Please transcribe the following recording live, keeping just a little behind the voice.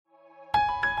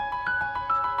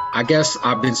I guess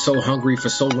I've been so hungry for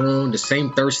so long. The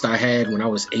same thirst I had when I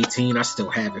was 18, I still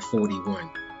have at 41.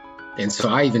 And so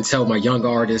I even tell my young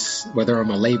artists, whether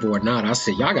I'm a label or not, I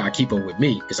said, y'all got to keep up with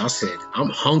me. Because I said, I'm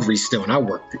hungry still and I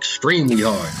worked extremely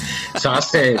hard. So I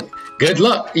said, good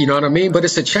luck. You know what I mean? But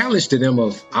it's a challenge to them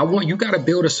of, you got to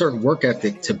build a certain work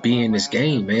ethic to be in this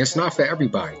game, man. It's not for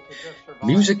everybody.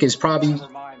 Music is probably,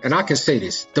 and I can say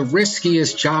this, the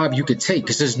riskiest job you could take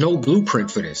because there's no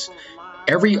blueprint for this.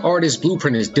 Every artist's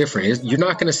blueprint is different. You're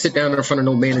not going to sit down in front of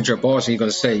no manager or boss and you're going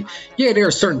to say, yeah, there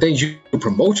are certain things you can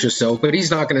promote yourself, but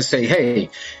he's not going to say, hey,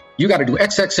 you got to do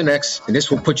X, X, and X, and this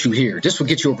will put you here. This will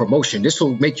get you a promotion. This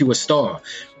will make you a star.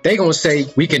 They're going to say,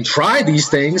 we can try these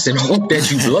things and hope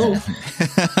that you blow.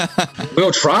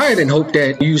 We'll try it and hope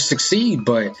that you succeed,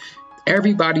 but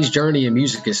everybody's journey in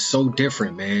music is so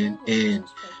different, man. And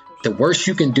the worst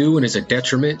you can do, and is a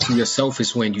detriment to yourself,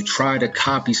 is when you try to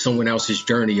copy someone else's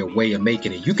journey or way of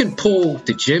making it. You can pull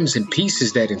the gems and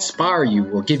pieces that inspire you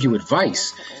or give you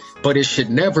advice, but it should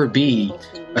never be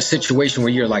a situation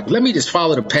where you're like, let me just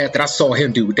follow the path that I saw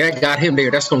him do. That got him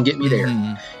there. That's going to get me there.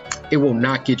 Mm-hmm. It will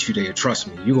not get you there. Trust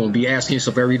me. You're going to be asking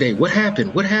yourself every day, what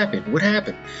happened? What happened? What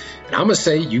happened? And I'm going to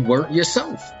say you weren't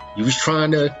yourself. You was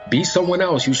trying to be someone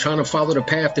else. You was trying to follow the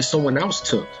path that someone else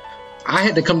took. I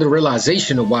had to come to the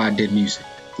realization of why I did music.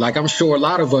 Like I'm sure a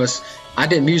lot of us, I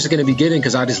did music in the beginning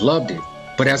because I just loved it.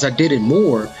 But as I did it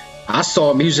more, I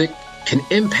saw music can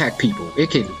impact people.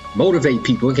 It can motivate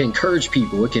people. It can encourage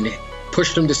people. It can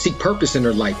push them to seek purpose in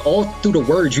their life, all through the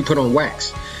words you put on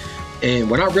wax. And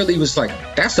when I really was like,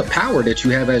 that's the power that you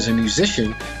have as a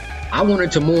musician, I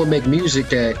wanted to more make music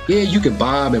that, yeah, you can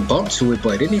bob and bump to it,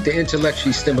 but it needs to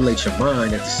intellectually stimulate your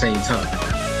mind at the same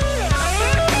time.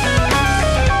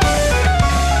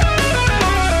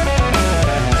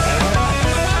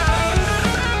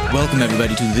 Welcome,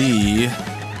 everybody, to the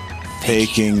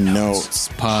Faking Notes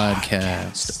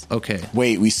podcast. Okay.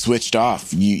 Wait, we switched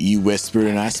off. You whispered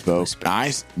and I spoke.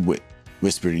 I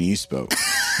whispered and you spoke.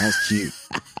 That was cute.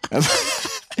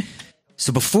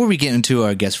 So before we get into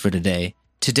our guest for today,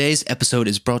 today's episode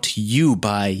is brought to you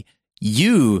by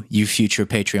you future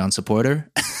Patreon supporter.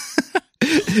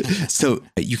 So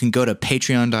you can go to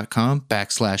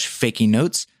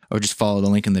patreon.com/fakingnotes or just follow the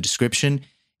link in the description.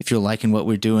 If you're liking what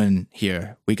we're doing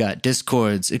here, we got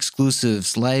Discords,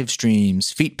 exclusives, live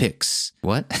streams, feet pics.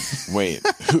 What? Wait,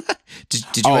 did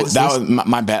you write this that list? was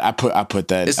my bad. I put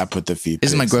that. I put the feet pics.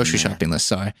 This is my grocery shopping list.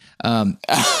 Sorry,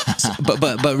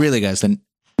 but really, guys, the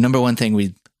number one thing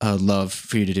we love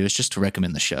for you to do is just to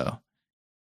recommend the show.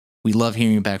 We love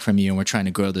hearing back from you, and we're trying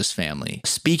to grow this family.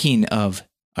 Speaking of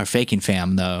our faking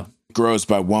fam, though. Grows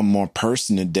by one more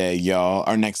person today, y'all.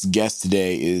 Our next guest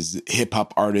today is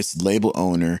hip-hop artist, label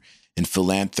owner, and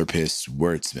philanthropist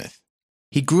Wordsmith.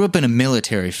 He grew up in a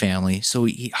military family, so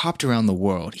he hopped around the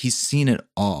world. He's seen it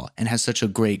all and has such a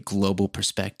great global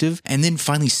perspective, and then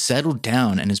finally settled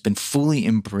down and has been fully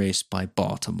embraced by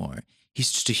Baltimore.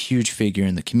 He's just a huge figure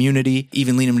in the community,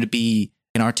 even leading him to be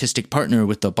an artistic partner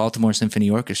with the Baltimore Symphony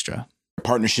Orchestra.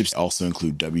 Partnerships also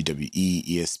include WWE,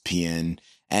 ESPN,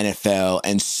 NFL,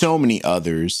 and so many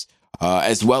others,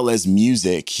 as well as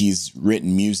music. He's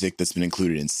written music that's been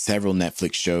included in several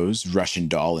Netflix shows, Russian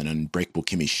Doll and Unbreakable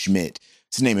Kimmy Schmidt,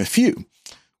 to name a few.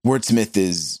 Wordsmith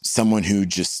is someone who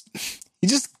just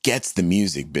gets the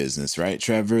music business, right,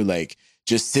 Trevor? Like,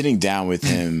 just sitting down with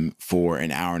him for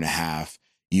an hour and a half,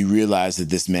 you realize that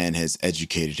this man has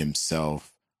educated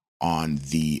himself on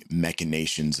the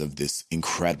machinations of this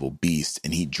incredible beast,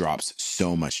 and he drops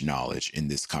so much knowledge in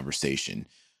this conversation.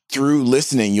 Through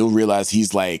listening, you'll realize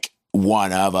he's like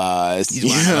one of us. You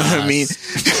know what I mean?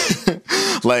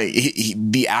 Like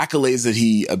the accolades that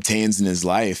he obtains in his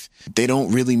life, they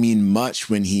don't really mean much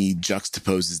when he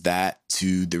juxtaposes that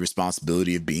to the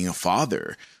responsibility of being a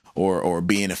father or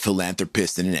being a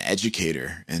philanthropist and an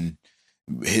educator. And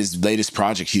his latest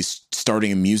project, he's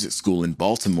starting a music school in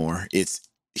Baltimore.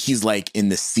 He's like in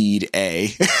the seed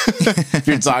A. If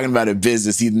you're talking about a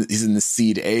business, he's in the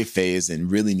seed A phase and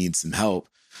really needs some help.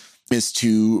 Is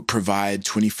to provide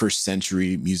 21st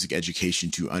century music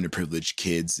education to underprivileged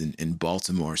kids in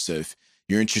Baltimore. So if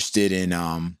you're interested in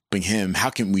him, how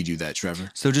can we do that,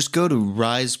 Trevor? So just go to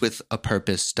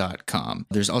risewithapurpose.com.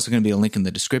 There's also going to be a link in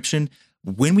the description.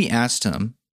 When we asked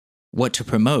him what to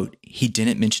promote, he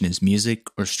didn't mention his music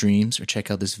or streams or check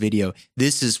out this video.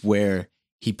 This is where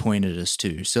he pointed us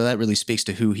to. So that really speaks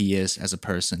to who he is as a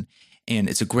person. And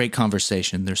it's a great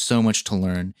conversation. There's so much to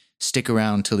learn. Stick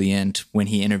around till the end when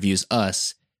he interviews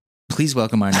us. Please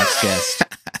welcome our next guest,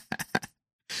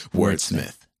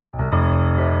 Wordsmith.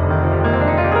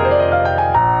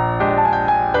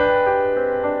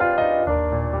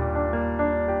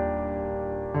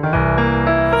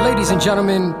 Ladies and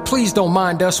gentlemen, please don't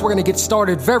mind us. We're going to get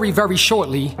started very, very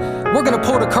shortly. We're going to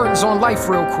pull the curtains on life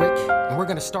real quick, and we're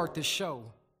going to start this show.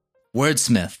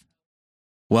 Wordsmith,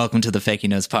 welcome to the Faking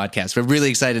Notes podcast. We're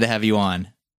really excited to have you on.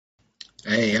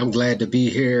 Hey, I'm glad to be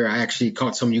here. I actually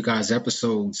caught some of you guys'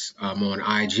 episodes on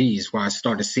IGs where I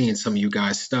started seeing some of you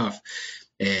guys' stuff.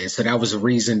 And so that was a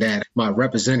reason that my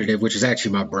representative, which is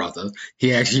actually my brother,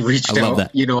 he actually reached out,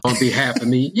 on behalf of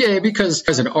me. Yeah, because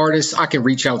as an artist, I can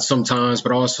reach out sometimes,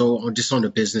 but also just on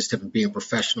the business tip of being a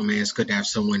professional, man, it's good to have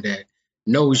someone that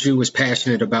knows you, is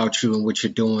passionate about you and what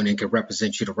you're doing and can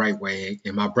represent you the right way.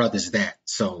 And my brother's that.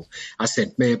 So I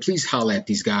said, man, please holler at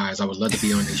these guys. I would love to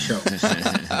be on their show.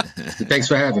 Thanks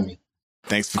for having me.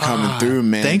 Thanks for coming through,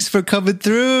 man. Thanks for coming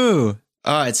through.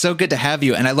 Oh, it's so good to have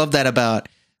you. And I love that about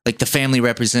like the family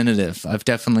representative. I've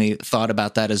definitely thought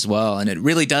about that as well. And it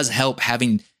really does help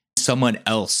having someone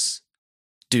else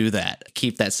do that,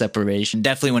 keep that separation.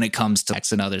 Definitely when it comes to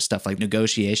tax and other stuff like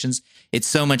negotiations, it's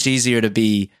so much easier to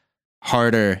be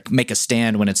harder, make a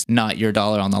stand when it's not your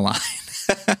dollar on the line.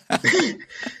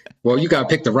 Well, you got to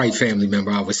pick the right family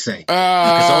member, I would say.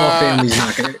 Because all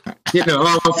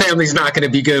family's not going to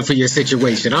be good for your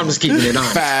situation. I'm just keeping it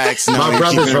honest. Facts. My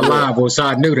brother's reliable, so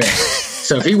I knew that.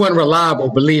 So if he wasn't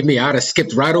reliable, believe me, I'd have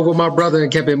skipped right over my brother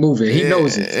and kept it moving. He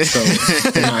knows it. So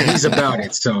he's about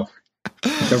it. So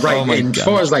and as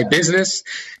far as like business,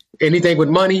 anything with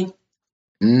money,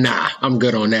 nah, I'm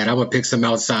good on that. I'm going to pick some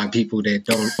outside people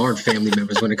that aren't family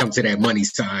members when it comes to that money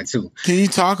side too. Can you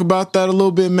talk about that a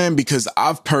little bit, man? Because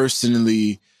I'm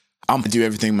going to do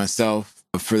everything myself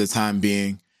for the time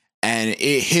being. And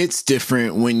it hits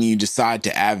different when you decide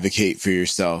to advocate for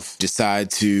yourself, decide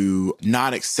to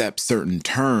not accept certain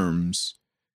terms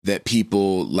that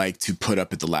people like to put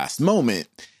up at the last moment.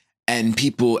 And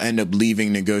people end up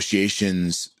leaving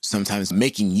negotiations, sometimes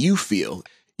making you feel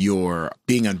you're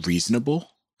being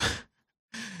unreasonable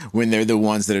when they're the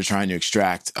ones that are trying to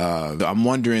extract. I'm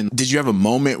wondering, did you have a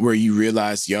moment where you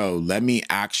realized, let me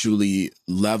actually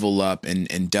level up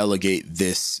and delegate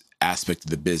this aspect of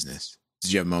the business?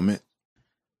 Did you have a moment?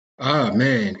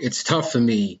 Man, it's tough for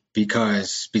me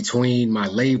because between my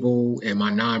label and my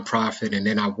nonprofit, and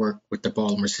then I work with the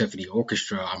Baltimore Symphony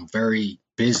Orchestra, I'm very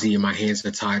busy and my hands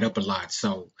are tied up a lot.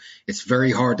 So it's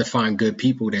very hard to find good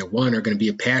people that, one, are going to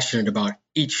be passionate about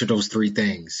each of those three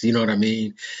things. You know what I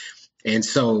mean? And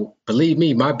so, believe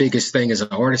me, my biggest thing as an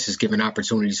artist is giving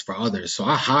opportunities for others. So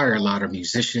I hire a lot of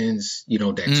musicians,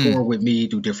 that tour with me,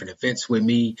 do different events with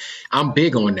me. I'm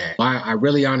big on that. I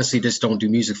really honestly just don't do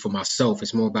music for myself.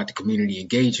 It's more about the community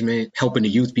engagement, helping the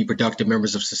youth be productive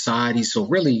members of society. So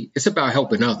really, it's about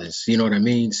helping others. You know what I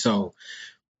mean? So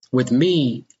with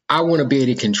me, I want to be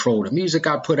able to control the music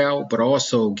I put out, but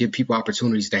also give people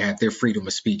opportunities to have their freedom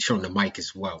of speech on the mic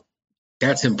as well.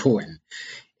 That's important.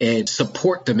 And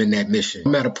support them in that mission.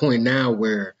 I'm at a point now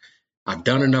where I've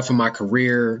done enough in my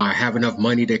career. I have enough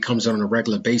money that comes on a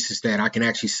regular basis that I can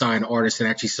actually sign artists and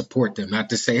actually support them. Not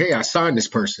to say, hey, I signed this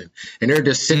person. And they're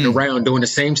just sitting around doing the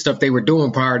same stuff they were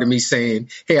doing prior to me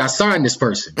saying, hey, I signed this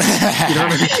person. You know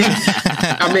what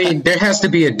I mean? I mean, there has to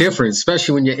be a difference,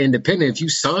 especially when you're independent. If you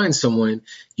sign someone,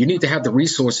 you need to have the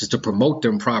resources to promote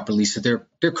them properly so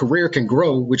their career can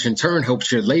grow, which in turn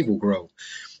helps your label grow.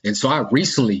 And so I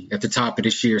recently, at the top of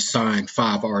this year, signed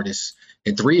 5 artists,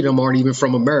 and 3 of them aren't even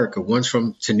from America. One's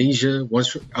from Tunisia, one's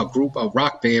from a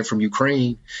rock band from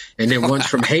Ukraine, and then one's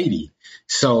from Haiti.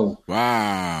 So,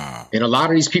 wow. And a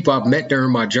lot of these people I've met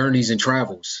during my journeys and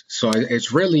travels. So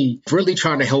it's really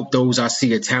trying to help those I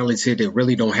see are talented that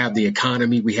really don't have the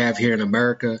economy we have here in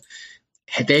America.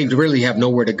 They really have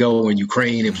nowhere to go in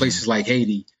Ukraine and places like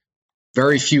Haiti.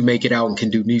 Very few make it out and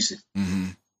can do music. Mm-hmm.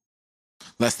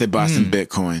 Unless they buy some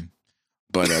Bitcoin,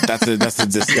 but that's a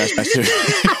discussion.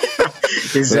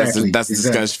 Exactly. That's a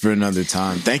discussion for another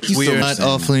time. Thank you. We so are much. not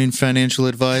offering financial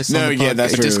advice. No, yeah,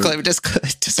 that's true.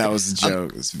 That was a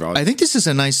joke. I think this is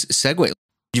a nice segue.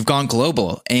 You've gone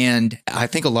global, and I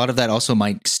think a lot of that also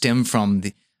might stem from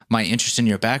my interest in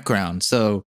your background.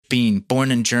 So being born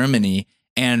in Germany.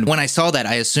 And when I saw that,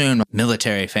 I assumed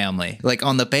military family, like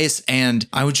on the base. And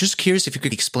I was just curious if you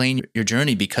could explain your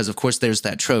journey, because of course there's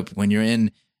that trope. When you're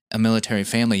in a military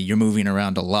family, you're moving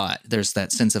around a lot. There's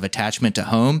that sense of attachment to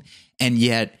home. And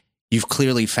yet you've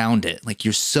clearly found it. Like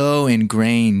you're so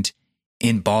ingrained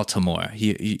in Baltimore.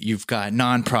 You've got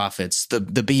nonprofits,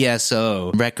 the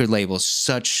BSO, record labels,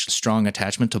 such strong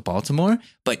attachment to Baltimore,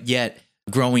 but yet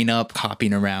growing up,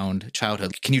 hopping around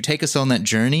childhood. Can you take us on that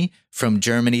journey from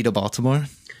Germany to Baltimore?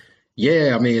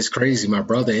 Yeah, I mean, it's crazy. My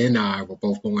brother and I were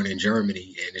both born in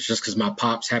Germany, and it's just because my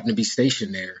pops happened to be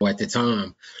stationed there at the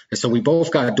time. And so we both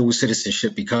got dual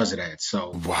citizenship because of that.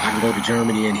 So I can go to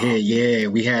Germany and here, yeah,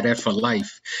 we had that for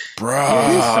life.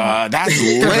 Bruh, Yeah, that's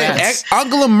lit.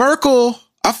 Angela Merkel,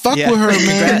 I fuck with her,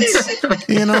 man.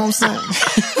 You know what I'm saying?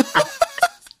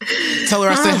 Tell her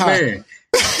I said hi. Man.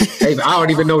 Hey, I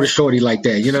don't even know the shorty like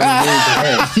that. You know what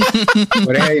I mean?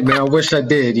 But hey, man, I wish I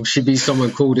did. You should be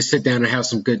someone cool to sit down and have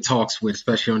some good talks with,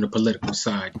 especially on the political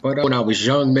side. But when I was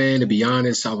young, man, to be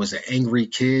honest, I was an angry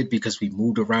kid because we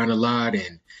moved around a lot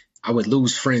and I would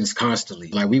lose friends constantly.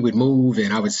 Like we would move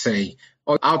and I would say,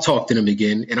 oh, I'll talk to them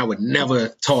again. And I would never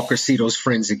talk or see those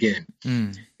friends again.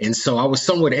 And so I was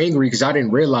somewhat angry because I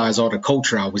didn't realize all the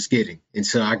culture I was getting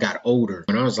until I got older.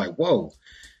 And I was like, whoa.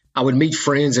 I would meet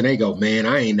friends and they go, man,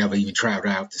 I ain't never even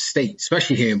traveled out the state,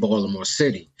 especially here in Baltimore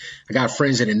City. I got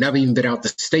friends that had never even been out the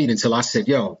state until I said,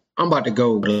 yo, I'm about to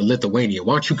go to Lithuania.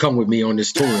 Why don't you come with me on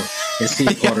this tour and see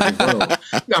a part of the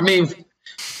world? I mean,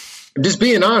 just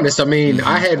being honest, I mean,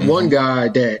 I had one guy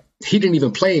that he didn't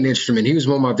even play an instrument. He was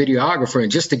more my videographer.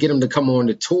 And just to get him to come on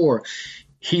the tour,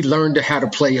 he learned how to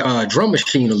play a drum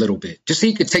machine a little bit, just so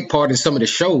he could take part in some of the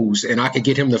shows and I could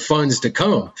get him the funds to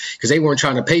come because they weren't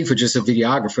trying to pay for just a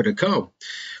videographer to come.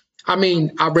 I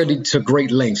mean, I really took great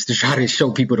lengths to try to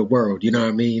show people the world, you know what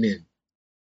I mean?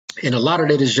 And a lot of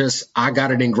that is just, I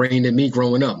got it ingrained in me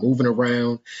growing up, moving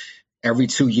around every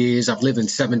 2 years. I've lived in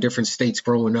 7 different states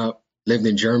growing up, lived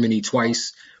in Germany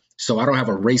twice. So I don't have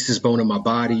a racist bone in my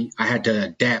body. I had to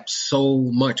adapt so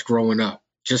much growing up.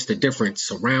 Just the different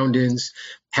surroundings,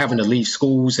 having to leave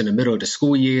schools in the middle of the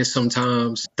school year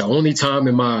sometimes. The only time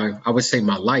in my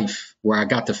life where I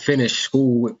got to finish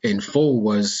school in full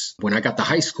was when I got to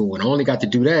high school. And I only got to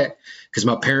do that because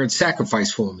my parents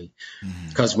sacrificed for me.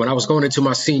 Because when I was going into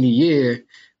my senior year,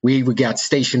 we got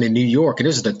stationed in New York. And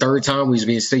this is the 3rd time we was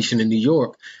being stationed in New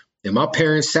York. And my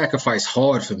parents sacrificed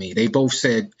hard for me. They both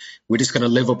said, we're just going to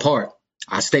live apart.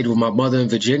 I stayed with my mother in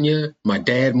Virginia. My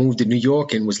dad moved to New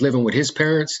York and was living with his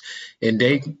parents, and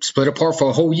they split apart for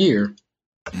a whole year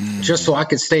just so I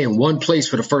could stay in one place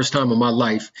for the first time in my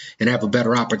life and have a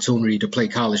better opportunity to play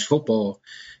college football.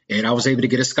 And I was able to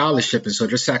get a scholarship, and so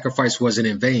their sacrifice wasn't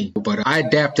in vain. But I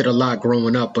adapted a lot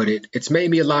growing up, but it's made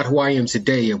me a lot who I am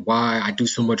today and why I do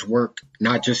so much work,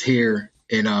 not just here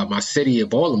in my city of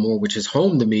Baltimore, which is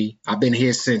home to me. I've been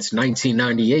here since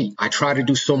 1998. I try to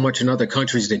do so much in other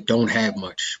countries that don't have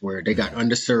much, where they got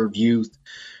underserved youth.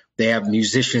 They have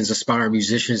musicians, aspiring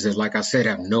musicians that, like I said,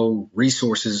 have no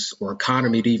resources or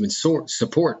economy to even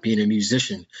support being a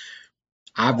musician.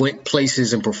 I went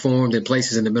places and performed in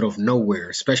places in the middle of nowhere,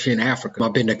 especially in Africa.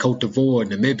 I've been to Cote d'Ivoire,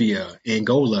 Namibia,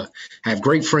 Angola. I have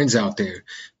great friends out there,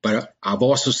 but I've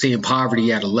also seen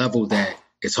poverty at a level that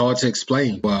it's hard to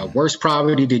explain. Worse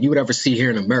poverty than you would ever see here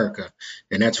in America,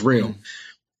 and that's real.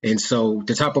 And so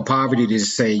the type of poverty to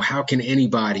say, how can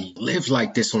anybody live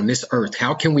like this on this earth?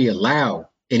 How can we allow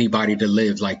anybody to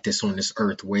live like this on this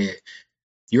earth where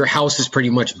your house is pretty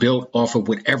much built off of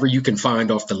whatever you can find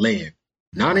off the land?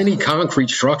 Not any concrete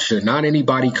structure, not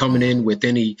anybody coming in with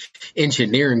any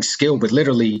engineering skill, but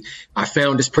literally, I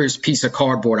found this piece of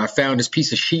cardboard. I found this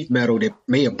piece of sheet metal that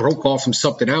may have broke off from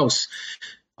something else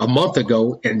a month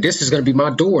ago, and this is going to be my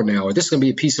door now, or this is going to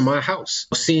be a piece of my house.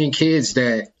 Seeing kids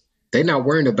that they're not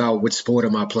worrying about what sport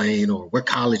am I playing or what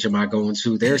college am I going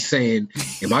to. They're saying,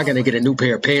 am I going to get a new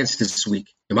pair of pants this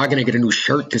week? Am I going to get a new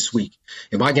shirt this week?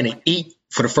 Am I going to eat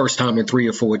for the first time in 3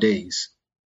 or 4 days?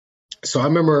 So I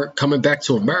remember coming back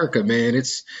to America, man,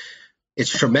 it's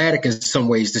traumatic in some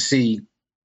ways to see,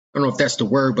 I don't know if that's the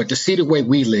word, but to see the way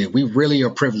we live. We really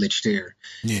are privileged here.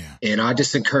 Yeah. And I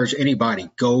just encourage anybody,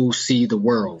 go see the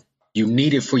world. You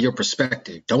need it for your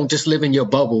perspective. Don't just live in your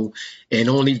bubble and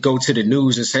only go to the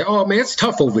news and say, oh, man, it's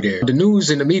tough over there. The news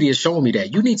and the media is showing me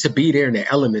that. You need to be there in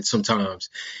the element sometimes.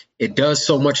 It does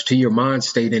so much to your mind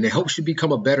state, and it helps you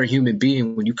become a better human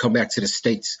being when you come back to the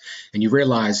States and you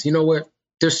realize, you know what?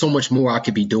 There's so much more I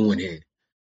could be doing here.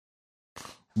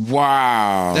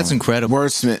 Wow. That's incredible.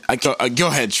 Wordsmith. Go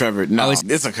ahead, Trevor. No,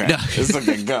 it's okay. No. It's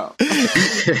okay. Go.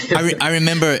 I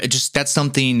remember that's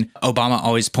something Obama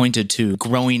always pointed to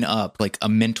growing up, like a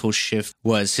mental shift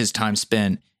was his time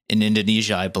spent in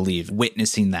Indonesia, I believe,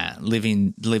 witnessing that,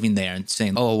 living there and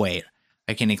saying, oh, wait,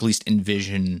 I can at least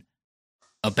envision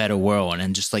a better world.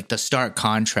 And just like the stark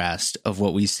contrast of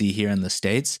what we see here in the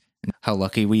States. How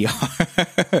lucky we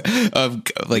are,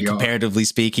 comparatively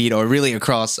speaking, or really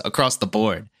across the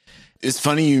board. It's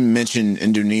funny you mentioned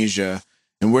Indonesia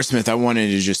and Wordsmith. I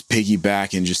wanted to just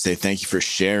piggyback and just say thank you for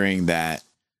sharing that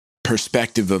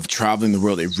perspective of traveling the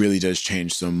world. It really does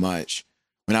change so much.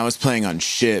 when I was playing on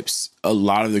ships, a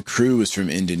lot of the crew was from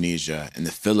Indonesia and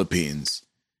the Philippines.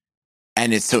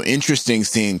 And it's so interesting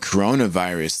seeing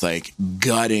coronavirus like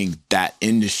gutting that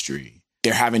industry.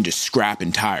 They're having to scrap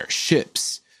entire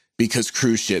ships because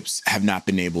cruise ships have not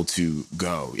been able to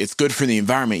go. It's good for the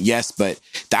environment, yes, but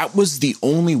that was the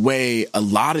only way a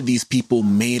lot of these people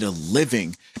made a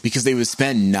living, because they would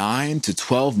spend 9 to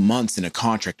 12 months in a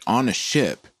contract on a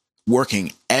ship,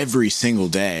 working every single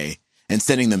day and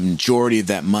sending the majority of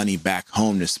that money back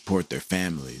home to support their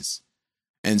families.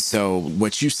 And so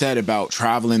what you said about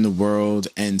traveling the world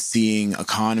and seeing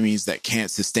economies that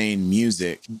can't sustain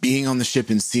music, being on the ship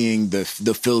and seeing the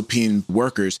Philippine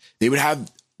workers, they would have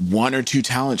 1 or 2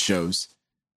 talent shows,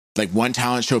 like 1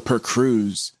 talent show per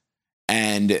cruise,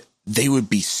 and they would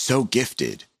be so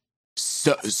gifted,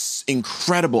 so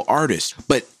incredible artists.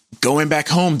 But going back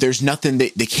home, there's nothing, they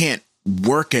can't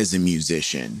work as a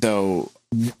musician. So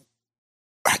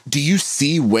do you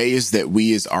see ways that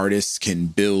we as artists can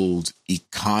build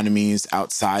economies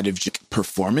outside of just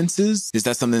performances? Is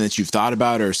that something that you've thought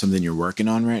about or something you're working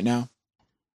on right now?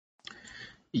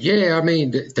 Yeah, I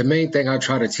mean, the main thing I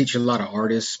try to teach a lot of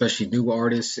artists, especially new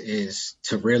artists, is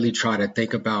to really try to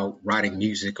think about writing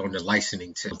music on the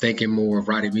licensing tip, thinking more of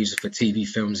writing music for TV,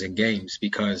 films, and games,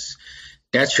 because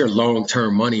that's your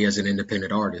long-term money as an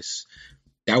independent artist.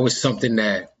 That was something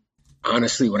that,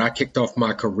 honestly, when I kicked off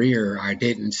my career, I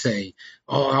didn't say,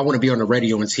 oh, I want to be on the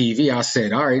radio and TV. I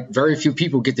said, all right, very few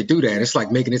people get to do that. It's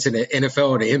like making it to the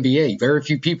NFL or the NBA. Very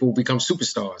few people become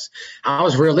superstars. I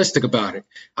was realistic about it.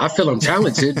 I feel I'm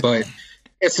talented, but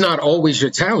it's not always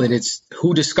your talent. It's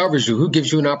who discovers you, who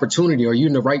gives you an opportunity. Are you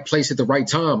in the right place at the right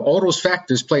time? All those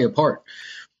factors play a part.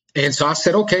 And so I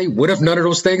said, okay, what if none of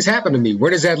those things happen to me?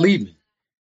 Where does that leave me?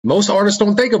 Most artists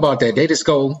don't think about that. They just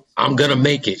go, I'm going to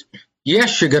make it.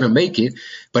 Yes, you're going to make it,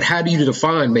 but how do you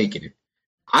define making it?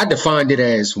 I defined it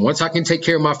as, once I can take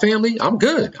care of my family, I'm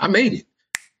good. I made it.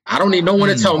 I don't need no one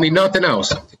to tell me nothing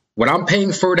else. When I'm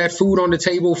paying for that food on the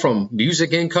table from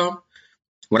music income,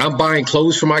 when I'm buying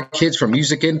clothes for my kids from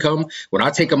music income, when I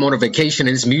take them on a vacation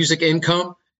and it's music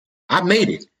income, I made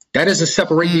it. That doesn't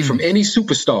separate me from any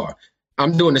superstar.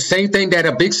 I'm doing the same thing that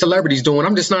a big celebrity's doing.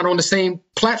 I'm just not on the same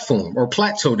platform or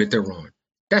plateau that they're on.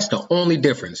 That's the only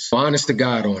difference. Honest to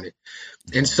God on it.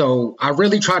 And so I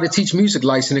really try to teach music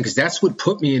licensing because that's what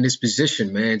put me in this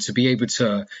position, man, to be able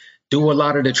to do a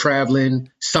lot of the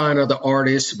traveling, sign other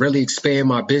artists, really expand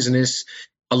my business,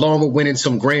 along with winning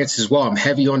some grants as well. I'm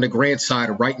heavy on the grant side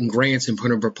of writing grants and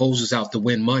putting proposals out to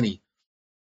win money.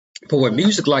 But with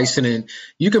music licensing,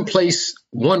 you can place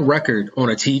one record on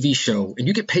a TV show and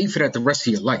you get paid for that the rest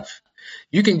of your life.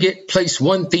 You can place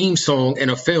one theme song in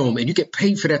a film and you get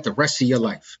paid for that the rest of your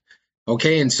life.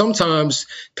 Okay. And sometimes,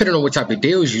 depending on what type of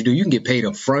deals you do, you can get paid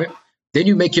up front. Then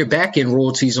you make your back end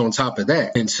royalties on top of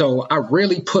that. And so I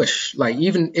really push, like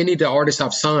even any of the artists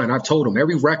I've signed, I've told them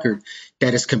every record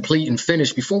that is complete and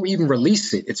finished, before we even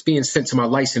release it, it's being sent to my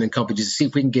licensing company to see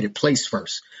if we can get it placed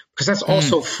first. Because that's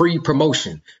also free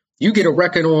promotion. You get a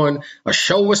record on a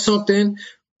show or something,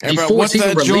 hey, bro, before it's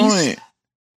even released. Joint?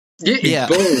 Yeah,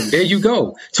 boom, there you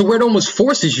go. To where it almost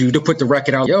forces you to put the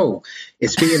record out. Yo,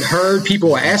 it's being heard.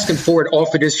 People are asking for it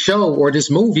off of this show or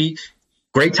this movie.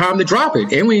 Great time to drop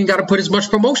it. And we ain't got to put as much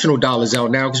promotional dollars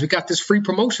out now because we got this free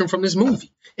promotion from this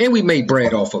movie. And we made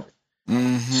bread off of it.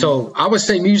 Mm-hmm. So I would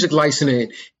say music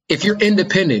licensing, if you're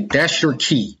independent, that's your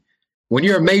key. When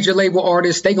you're a major label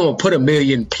artist, they're going to put $1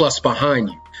 million plus behind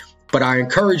you. But I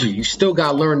encourage you still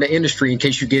got to learn the industry in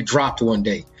case you get dropped one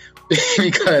day.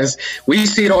 Because we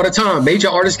see it all the time. Major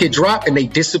artists get dropped and they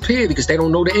disappear because they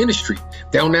don't know the industry.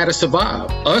 They don't know how to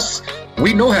survive. Us,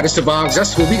 we know how to survive because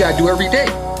that's what we got to do every day.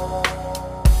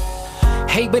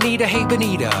 Hey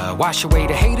Benita, wash away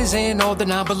the haters and all the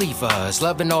non-believers.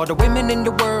 Loving all the women in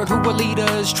the world who are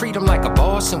leaders. Treat them like a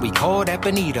boss and we call that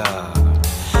Benita.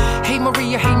 Hey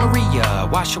Maria,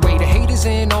 wash away the haters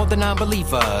and all the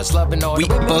non-believers. Loving all the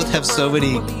women. We both have so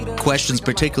many questions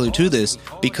particular to this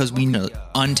because we know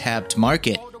untapped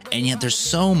market, and yet there's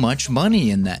so much money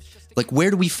in that. Like,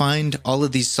 where do we find all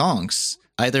of these songs?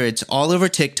 Either it's all over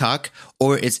TikTok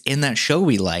or it's in that show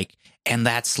we like. And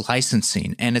that's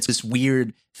licensing. And it's this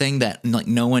weird thing that like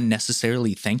no one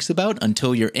necessarily thinks about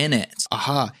until you're in it. It's,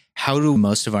 how do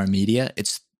most of our media,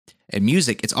 and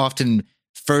music, it's often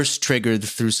first triggered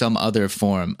through some other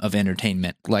form of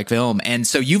entertainment like film. And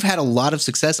so you've had a lot of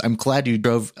success. I'm glad you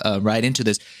drove right into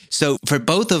this. So for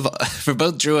both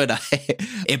Drew and I,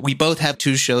 we both have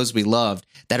 2 shows we loved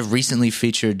that have recently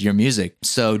featured your music.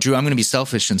 So Drew, I'm going to be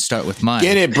selfish and start with mine.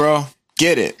 Get it, bro.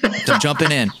 Get it. I'm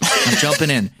jumping in.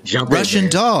 Russian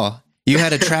Doll. You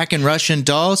had a track in Russian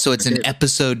Doll, so it's in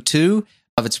episode 2.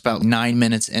 It's about 9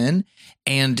 minutes in,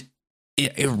 and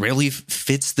it really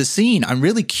fits the scene. I'm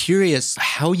really curious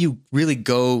how you really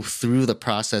go through the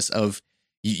process of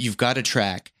you've got a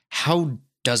track. How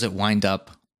does it wind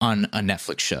up on a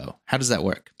Netflix show? How does that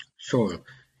work? Sure.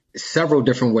 Several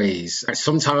different ways.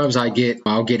 Sometimes I'll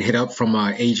get hit up from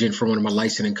my agent from one of my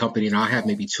licensing company, and I'll have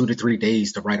maybe 2 to 3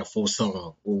 days to write a full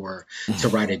song or to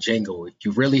write a jingle.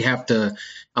 You really have to,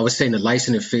 I would say in the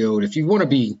licensing field, if you want to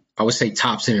be, I would say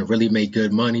tops in and really make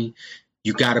good money,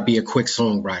 you got to be a quick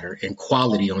songwriter and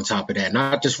quality on top of that.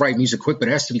 Not just write music quick, but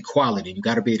it has to be quality. You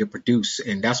got to be able to produce.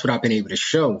 And that's what I've been able to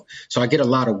show. So I get a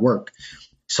lot of work.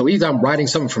 So either I'm writing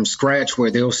something from scratch where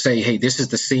they'll say, hey, this is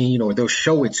the scene, or they'll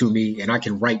show it to me and I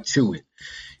can write to it.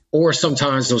 Or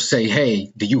sometimes they'll say,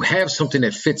 hey, do you have something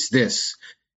that fits this?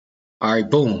 All right,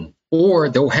 boom. Or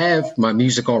they'll have my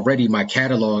music already, my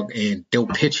catalog, and they'll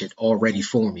pitch it already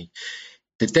for me.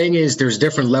 The thing is, there's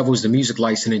different levels of music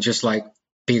licensing, just like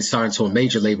being signed to a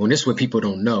major label. And this is what people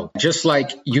don't know. Just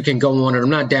like you can go on, and I'm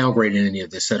not downgrading any of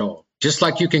this at all. Just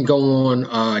like you can go on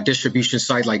a distribution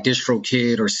site like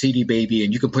DistroKid or CD Baby,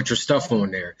 and you can put your stuff on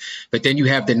there. But then you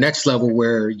have the next level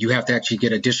where you have to actually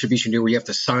get a distribution deal where you have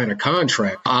to sign a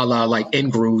contract, a la like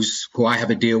Ingrooves, who I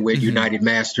have a deal with, United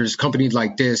Masters, companies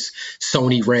like this,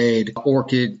 Sony Red,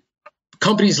 Orchid,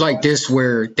 companies like this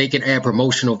where they can add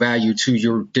promotional value to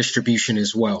your distribution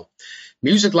as well.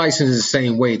 Music license is the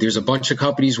same way. There's a bunch of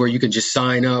companies where you can just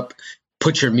sign up,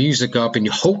 put your music up, and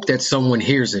you hope that someone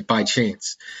hears it by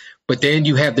chance. But then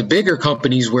you have the bigger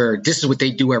companies where this is what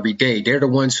they do every day. They're the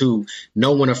ones who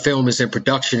know when a film is in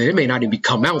production and it may not even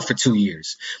come out for 2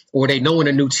 years. Or they know when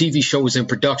a new TV show is in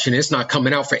production and it's not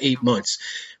coming out for 8 months.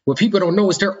 What people don't know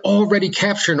is they're already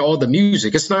capturing all the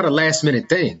music. It's not a last minute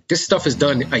thing. This stuff is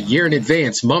done a year in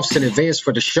advance, months in advance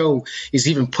for the show is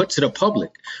even put to the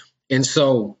public. And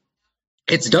so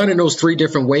it's done in those 3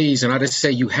 different ways. And I just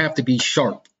say you have to be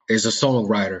sharp as a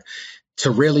songwriter to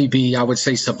really be, I would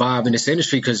say, survive in this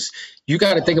industry, because you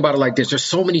got to think about it like this. There's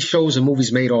so many shows and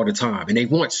movies made all the time, and they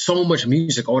want so much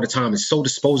music all the time. It's so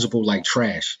disposable like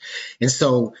trash. And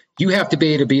so you have to be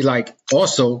able to be like,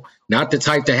 also not the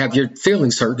type to have your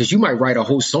feelings hurt, because you might write a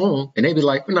whole song and they be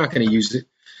like, we're not going to use it.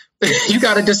 You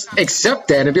got to just accept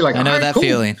that and be like, I know that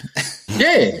feeling.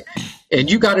 Yeah. And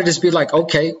you got to just be like,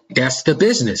 okay, that's the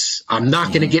business. I'm not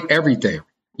going to get everything.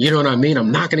 You know what I mean?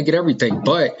 I'm not going to get everything,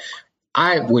 but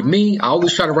I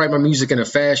always try to write my music in a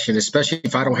fashion, especially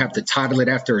if I don't have to title it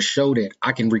after a show, that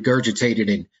I can regurgitate it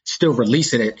and still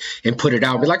release it and put it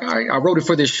out. Be like, all right, I wrote it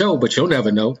for this show, but you'll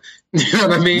never know. You know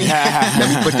what I mean? Let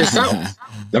me put this out.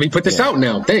 Let me put this out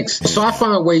now. Thanks. So I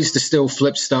find ways to still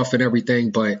flip stuff and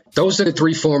everything, but those are the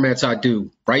 3 formats I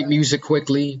do. Write music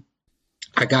quickly.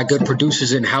 I got good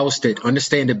producers in-house that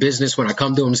understand the business. When I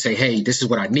come to them and say, hey, this is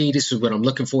what I need, this is what I'm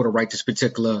looking for to write this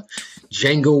particular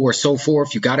jingle or so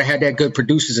forth, you got to have that good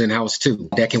producers in-house too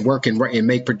that can work and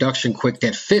make production quick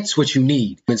that fits what you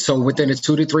need. And so within a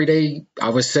 2 to 3 day, I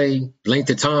would say, length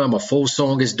of time, a full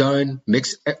song is done,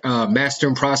 mix,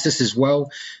 mastering process as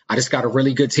well. I just got a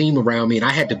really good team around me, and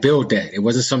I had to build that. It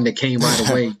wasn't something that came right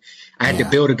away. I had to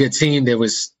build a good team that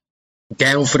was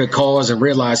down for the cause and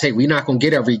realize, hey, we're not going to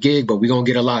get every gig, but we're going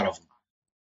to get a lot of them.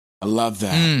 I love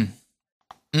that.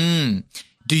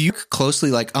 Do you closely,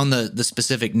 like on the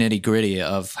specific nitty gritty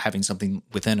of having something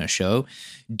within a show,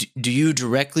 do you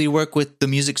directly work with the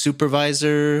music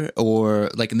supervisor, or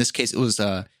like in this case, it was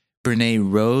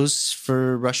Brene Rose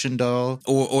for Russian Doll,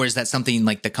 or is that something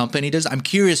like the company does? I'm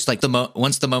curious, like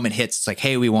once the moment hits, it's like,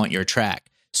 hey, we want your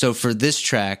track. So for this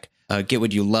track, Get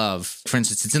What You Love, for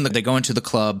instance, it's they go into the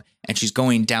club and she's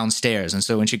going downstairs. And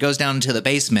so when she goes down into the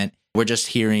basement, we're just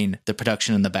hearing the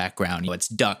production in the background. It's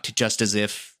ducked just as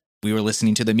if we were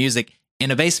listening to the music in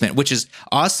a basement, which is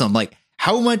awesome. Like,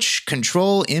 how much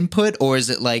control, input, or is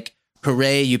it like,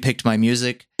 hooray, you picked my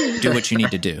music, do what you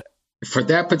need to do? For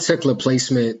that particular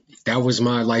placement, that was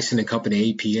my licensing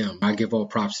company, APM. I give all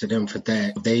props to them for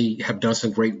that. They have done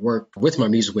some great work with my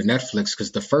music with Netflix,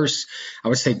 because the first, I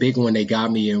would say, big one they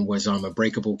got me in was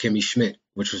Unbreakable Kimmy Schmidt,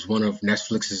 which was one of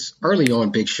Netflix's early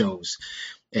on big shows.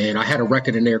 And I had a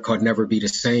record in there called Never Be the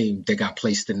Same that got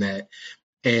placed in that.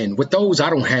 And with those,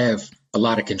 I don't have a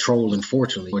lot of control,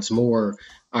 unfortunately. It's more,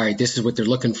 all right, this is what they're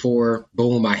looking for.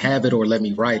 Boom, I have it, or let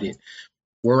me write it.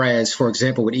 Whereas, for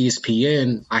example, with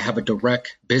ESPN, I have a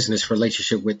direct business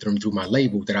relationship with them through my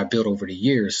label that I built over the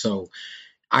years. So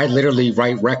I literally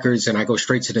write records and I go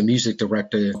straight to the music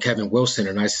director, Kevin Wilson,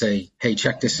 and I say, hey,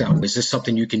 check this out. Is this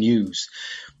something you can use?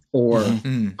 Or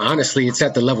honestly, it's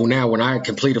at the level now when I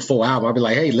complete a full album, I'll be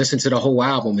like, hey, listen to the whole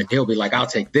album. And he'll be like, I'll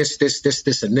take this,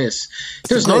 and this.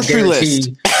 There's no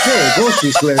guarantee. Yeah,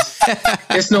 grocery list.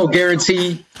 There's no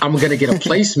guarantee I'm going to get a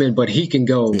placement, but he can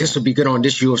go, this would be good on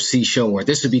this UFC show, or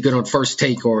this would be good on First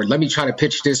Take, or let me try to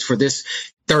pitch this for this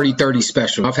 30-30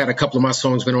 special. I've had a couple of my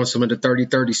songs been on some of the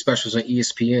 30-30 specials on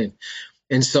ESPN.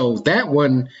 And so that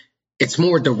one, it's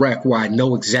more direct where I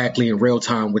know exactly in real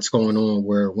time what's going on,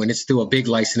 where when it's through a big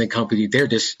licensing company, they're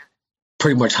just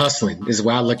pretty much hustling is the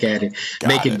way I look at it,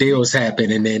 making deals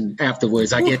happen. And then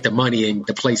afterwards I get the money and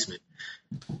the placement.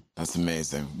 That's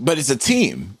amazing. But it's a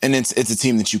team, and it's a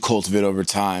team that you cultivate over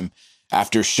time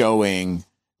after showing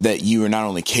that you are not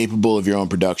only capable of your own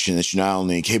production, that you're not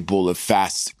only capable of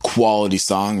fast quality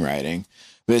songwriting,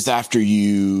 but it's after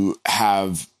you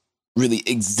have really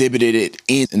exhibited it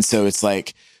in. And so it's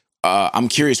like, I'm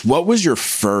curious, what was your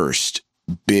first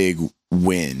big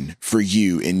win for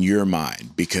you in your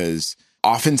mind? Because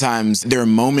oftentimes there are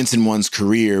moments in one's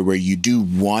career where you do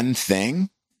one thing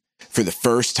for the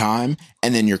first time,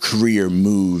 and then your career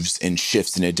moves and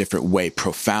shifts in a different way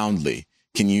profoundly.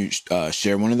 Can you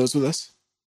share one of those with us?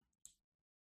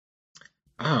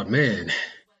 Oh, man.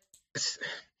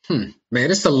 Man,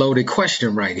 it's a loaded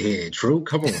question right here, Drew.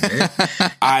 Come on, man.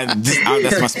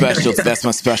 That's my specialty. That's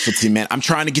my specialty, man. I'm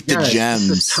trying to get the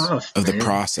gems tough, of the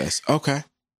process. Okay.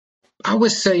 I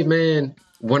would say, man,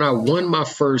 when I won my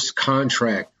first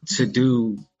contract to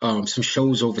do some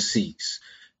shows overseas,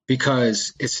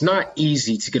 because it's not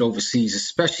easy to get overseas,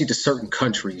 especially to certain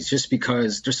countries, just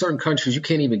because there's certain countries you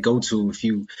can't even go to if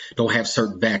you don't have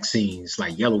certain vaccines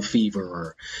like yellow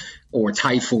fever or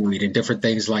typhoid and different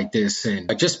things like this.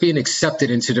 And just being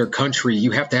accepted into their country,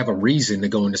 you have to have a reason to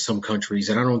go into some countries.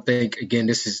 And I don't think, again,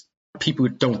 this is, people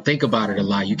don't think about it a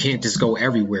lot. You can't just go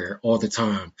everywhere all the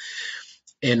time.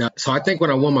 And so I think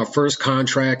when I won my first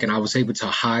contract and I was able to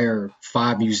hire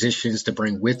 5 musicians to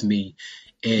bring with me,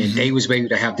 and they was able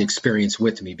to have the experience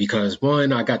with me, because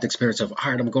one, I got the experience of,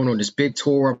 all right, I'm going on this big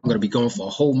tour. I'm going to be going for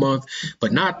a whole month,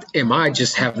 but not am I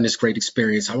just having this great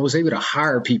experience. I was able to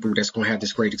hire people that's going to have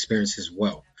this great experience as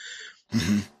well.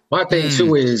 My thing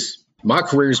too is my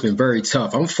career has been very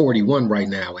tough. I'm 41 right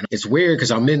now, and it's weird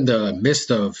because I'm in the midst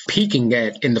of peaking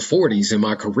in the 40s in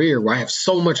my career, where I have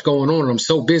so much going on and I'm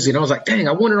so busy. And I was like, dang,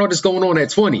 I wanted all this going on at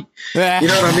 20. You know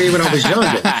what I mean? When I was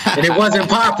younger, and it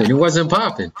wasn't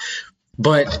popping.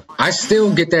 But I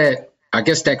still get that, I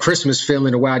guess, that Christmas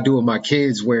feeling the way I do with my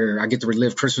kids, where I get to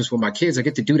relive Christmas with my kids. I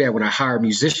get to do that when I hire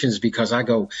musicians, because I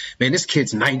go, man, this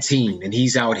kid's 19 and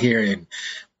he's out here in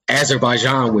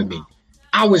Azerbaijan with me.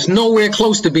 I was nowhere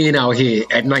close to being out here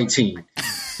at 19.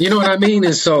 You know what I mean?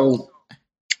 And so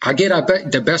I get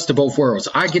the best of both worlds.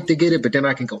 I get to get it, but then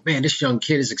I can go, man, this young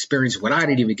kid has experienced what I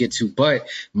didn't even get to. But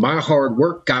my hard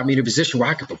work got me in a position where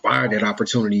I could provide that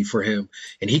opportunity for him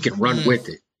and he can run with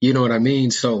it. You know what I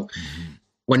mean? So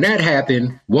when that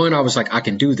happened, one, I was like, I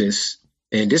can do this.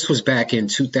 And this was back in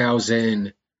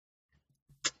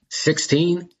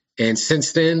 2016. And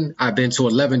since then, I've been to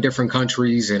 11 different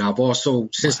countries. And I've also,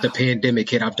 since the pandemic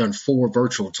hit, I've done 4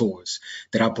 virtual tours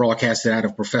that I broadcasted out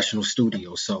of professional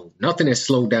studios. So nothing has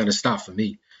slowed down or stopped for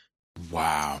me.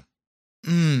 Wow.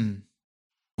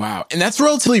 Wow. And that's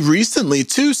relatively recently,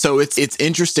 too. So it's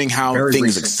interesting how Very things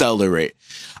recent. accelerate.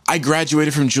 I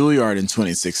graduated from Juilliard in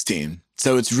 2016.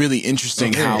 So it's really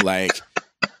interesting how, like,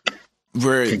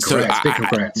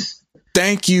 Congrats.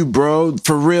 Thank you, bro,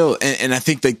 for real. And I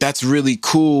think like that's really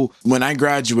cool. When I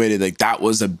graduated, like that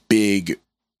was a big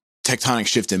tectonic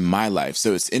shift in my life.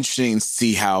 So it's interesting to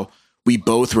see how we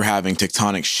both were having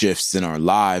tectonic shifts in our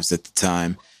lives at the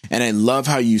time. And I love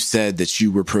how you said that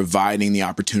you were providing the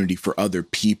opportunity for other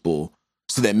people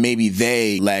so that maybe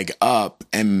they leg up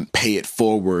and pay it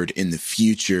forward in the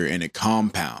future, and it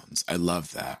compounds. I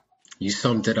love that. You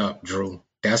summed it up, Drew.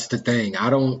 That's the thing.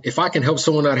 If I can help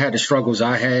someone that had the struggles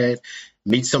I had,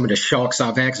 meet some of the shocks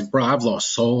I've had, bro, I've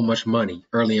lost so much money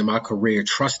early in my career,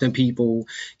 trusting people,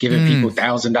 giving people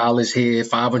 $1,000 here,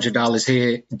 $500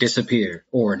 here, disappear,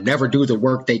 or never do the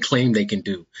work they claim they can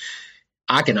do.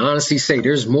 I can honestly say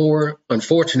there's more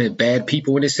unfortunate bad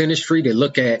people in this industry that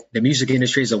look at the music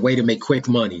industry as a way to make quick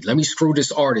money. Let me screw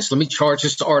this artist. Let me charge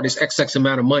this artist XX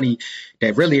amount of money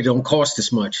that really don't cost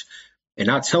this much.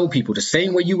 And I tell people the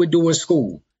same way you would do in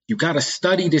school. You got to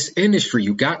study this industry.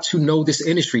 You got to know this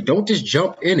industry. Don't just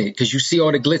jump in it because you see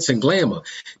all the glitz and glamour.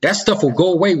 That stuff will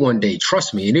go away one day.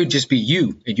 Trust me. And it'll just be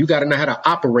you. And you got to know how to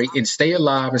operate and stay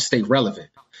alive and stay relevant.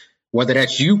 Whether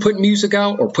that's you putting music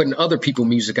out or putting other people's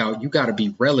music out, you got to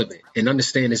be relevant and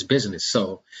understand this business.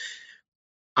 So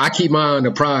I keep my eye on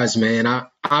the prize, man.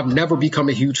 I've never become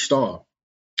a huge star.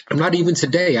 I'm not even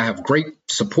today. I have great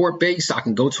support base. I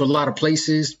can go to a lot of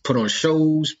places, put on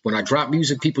shows. When I drop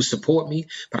music, people support me,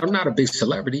 but I'm not a big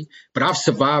celebrity. But I've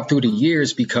survived through the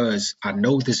years because I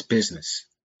know this business,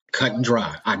 cut and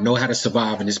dry. I know how to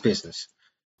survive in this business.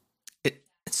 It's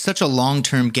such a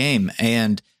long-term game.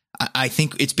 And I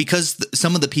think it's because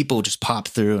some of the people just pop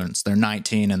through and they're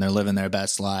 19 and they're living their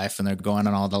best life and they're going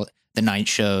on all the night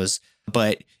shows.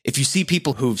 But if you see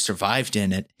people who've survived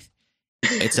in it,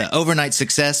 it's an overnight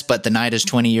success, but the night is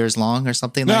 20 years long or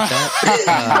something like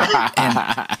that.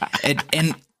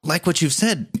 And like what you've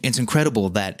said, it's incredible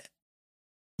that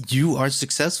you are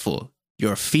successful.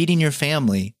 You're feeding your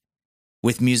family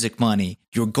with music money.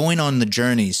 You're going on the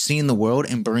journey, seeing the world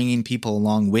and bringing people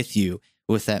along with you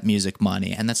with that music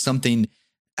money. And that's something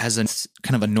as a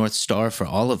kind of a North Star for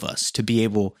all of us to be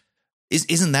able.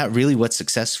 Isn't that really what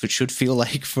success should feel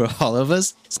like for all of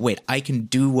us? Wait, I can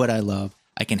do what I love.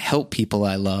 I can help people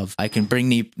I love. I can bring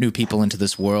new people into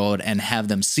this world and have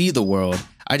them see the world.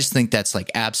 I just think that's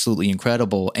like absolutely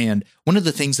incredible. And one of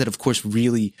the things that, of course,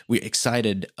 really we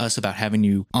excited us about having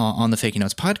you on the Faking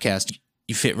Notes podcast,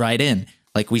 you fit right in.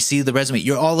 Like we see the resume,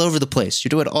 you're all over the place. You're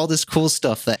doing all this cool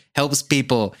stuff that helps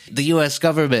people, the U.S.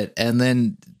 government, and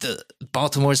then the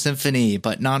Baltimore Symphony,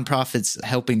 but nonprofits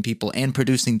helping people and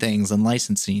producing things and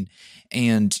licensing.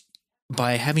 And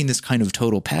by having this kind of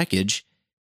total package,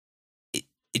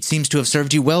 it seems to have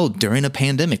served you well during a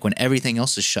pandemic when everything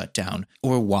else is shut down,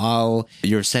 or while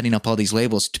you're setting up all these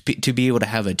labels to be able to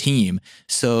have a team.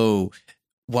 So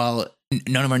while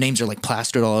none of our names are like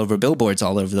plastered all over billboards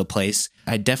all over the place,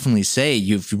 I definitely say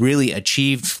you've really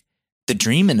achieved the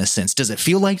dream in a sense. Does it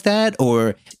feel like that,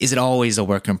 or is it always a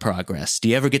work in progress? Do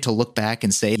you ever get to look back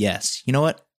and say, yes, you know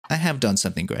what? I have done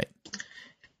something great.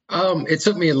 It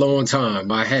took me a long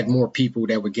time. I had more people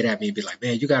that would get at me and be like,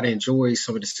 man, you got to enjoy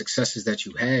some of the successes that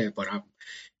you had. But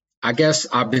I guess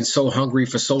I've been so hungry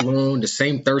for so long. The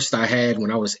same thirst I had when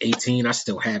I was 18, I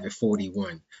still have at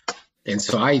 41. And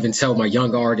so I even tell my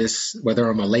young artists, whether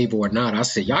I'm a label or not, I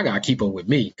said, y'all got to keep up with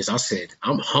me. Because I said,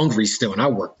 I'm hungry still and I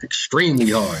work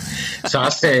extremely hard. So I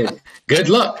said, good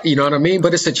luck. You know what I mean?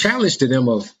 But it's a challenge to them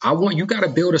of, you got to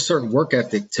build a certain work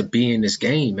ethic to be in this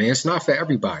game, man. It's not for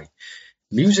everybody.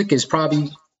 Music is probably,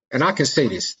 and I can say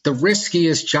this, the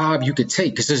riskiest job you could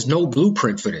take because there's no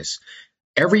blueprint for this.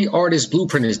 Every artist's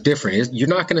blueprint is different. You're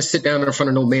not going to sit down in front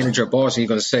of no manager or boss and you're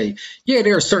going to say, yeah,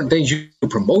 there are certain things you can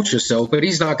promote yourself, but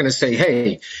he's not going to say,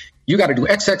 hey, you got to do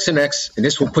X, X, and X, and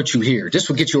this will put you here. This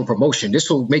will get you a promotion. This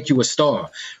will make you a star.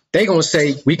 They're going to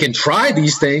say, we can try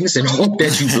these things and hope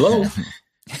that you blow.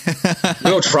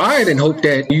 We'll try it and hope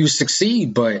that you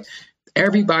succeed, but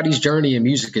everybody's journey in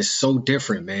music is so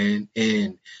different, man.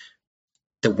 And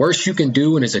the worst you can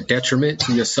do, and is a detriment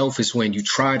to yourself, is when you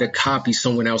try to copy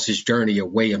someone else's journey, a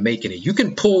way of making it. You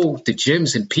can pull the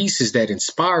gems and pieces that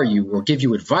inspire you or give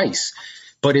you advice,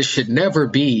 but it should never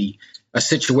be a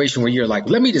situation where you're like,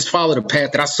 let me just follow the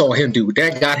path that I saw him do.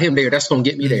 That got him there. That's going to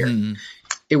get me there. Mm-hmm.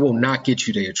 It will not get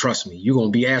you there. Trust me. You're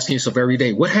going to be asking yourself every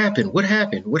day, what happened? What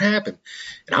happened? What happened?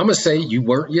 And I'm going to say you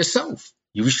weren't yourself.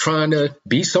 You was trying to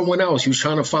be someone else. You was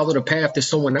trying to follow the path that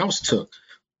someone else took.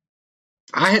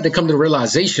 I had to come to the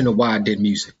realization of why I did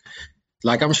music.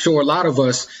 Like I'm sure a lot of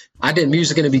us, I did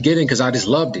music in the beginning because I just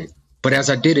loved it. But as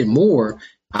I did it more,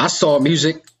 I saw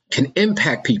music can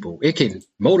impact people. It can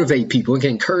motivate people. It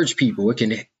can encourage people. It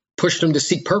can push them to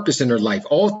seek purpose in their life,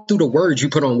 all through the words you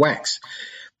put on wax.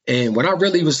 And when I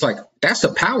really was like, that's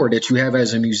a power that you have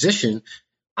as a musician,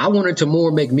 I wanted to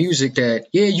more make music that,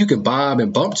 yeah, you can bob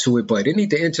and bump to it, but it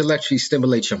need to intellectually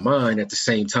stimulate your mind at the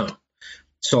same time.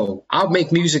 So I'll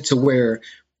make music to where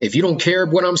if you don't care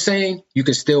what I'm saying, you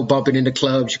can still bump it in the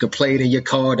clubs. You can play it in your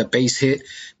car, the bass hit.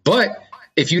 But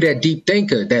if you that deep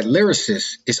thinker, that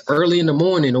lyricist, it's early in the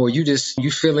morning or you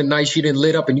feeling nice, you didn't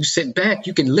lit up and you sitting back,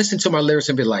 you can listen to my lyrics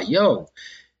and be like, yo,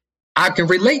 I can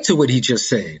relate to what he just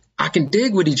said. I can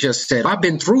dig what he just said. I've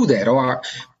been through that. Or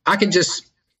I can just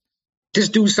this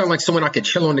dude sound like someone I could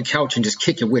chill on the couch and just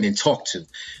kick it with and talk to.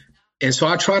 And so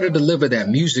I try to deliver that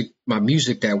music, my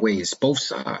music that way. It's both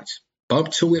sides.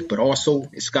 Bump to it, but also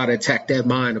it's got to attack that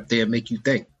mind up there and make you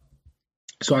think.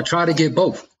 So I try to get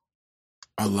both.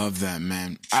 I love that,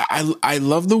 man. I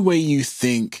love the way you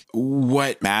think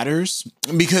what matters,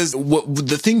 because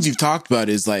the things you've talked about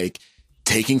is like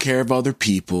taking care of other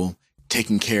people,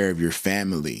 taking care of your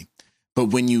family. But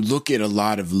when you look at a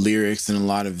lot of lyrics and a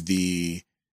lot of the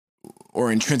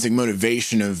intrinsic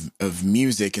motivation of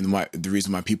music, and the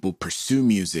reason why people pursue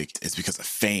music is because of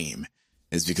fame,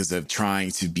 is because of trying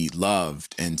to be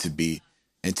loved and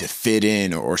to fit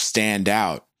in or stand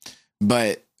out.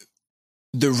 But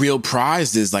the real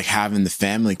prize is like having the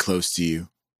family close to you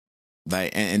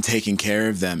like, and taking care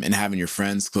of them and having your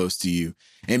friends close to you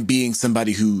and being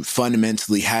somebody who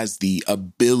fundamentally has the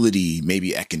ability,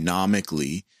 maybe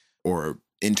economically or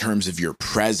in terms of your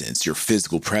presence, your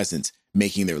physical presence,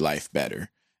 making their life better.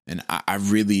 And I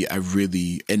really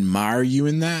admire you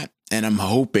in that. And I'm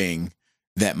hoping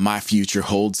that my future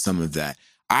holds some of that.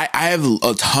 I have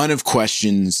a ton of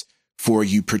questions for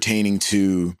you pertaining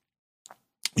to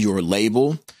your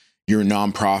label, your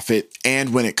nonprofit,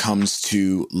 and when it comes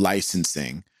to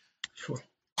licensing. Sure.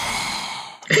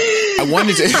 I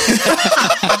wanted to.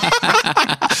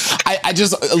 I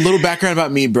just a little background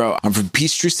about me, bro. I'm from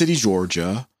Peachtree City,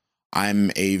 Georgia.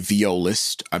 I'm a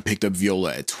violist. I picked up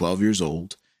viola at 12 years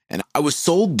old, and I was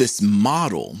sold this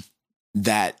model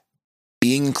that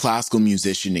being a classical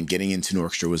musician and getting into an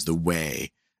orchestra was the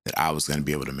way that I was going to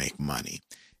be able to make money.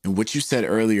 And what you said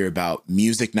earlier about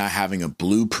music not having a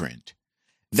blueprint,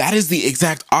 that is the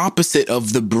exact opposite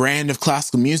of the brand of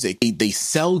classical music. They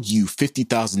sell you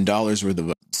 $50,000 worth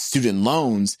of student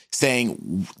loans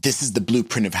saying, this is the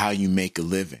blueprint of how you make a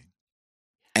living.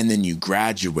 And then you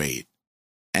graduate.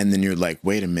 And then you're like,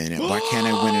 wait a minute, why can't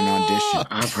I win an audition?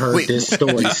 I've heard this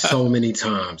story so many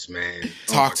times, man.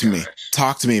 Talk to me.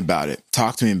 Talk to me about it.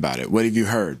 Talk to me about it. What have you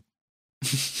heard?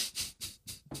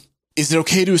 Is it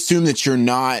okay to assume that you're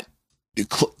not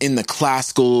in the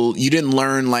classical? You didn't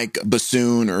learn like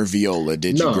bassoon or viola,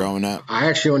 did you, growing up? I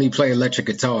actually only play electric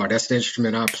guitar. That's the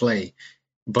instrument I play.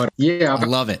 But yeah, I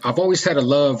love it. I've always had a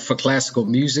love for classical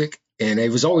music. And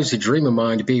it was always a dream of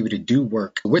mine to be able to do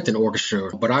work with an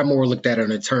orchestra. But I more looked at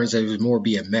it in terms of it would more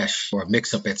be a mesh or a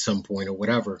mix up at some point or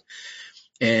whatever.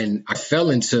 And I fell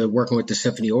into working with the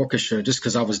symphony orchestra just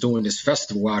because I was doing this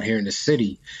festival out here in the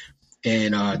city.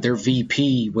 And their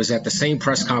VP was at the same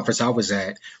press conference I was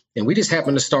at. And we just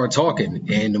happened to start talking.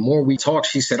 And the more we talked,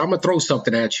 she said, I'm going to throw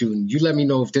something at you. And you let me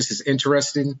know if this is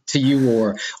interesting to you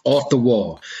or off the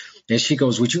wall. And she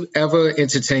goes, would you ever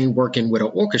entertain working with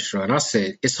an orchestra? And I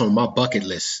said, it's on my bucket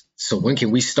list. So when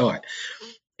can we start?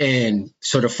 And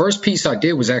so the first piece I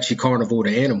did was actually Carnival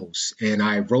to Animals. And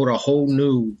I wrote a whole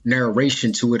new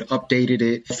narration to it, updated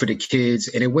it for the kids.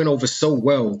 And it went over so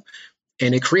well.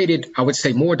 And it created, I would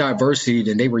say, more diversity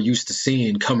than they were used to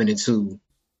seeing coming into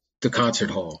the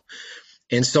concert hall.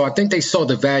 And so I think they saw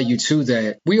the value too,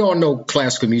 that we all know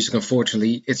classical music,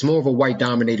 unfortunately, it's more of a white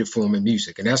dominated form of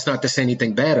music. And that's not to say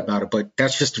anything bad about it, but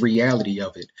that's just the reality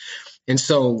of it. And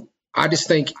so I just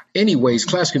think anyways,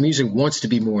 classical music wants to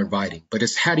be more inviting, but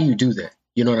it's how do you do that?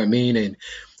 You know what I mean? And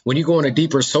when you go on a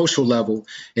deeper social level,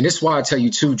 and this is why I tell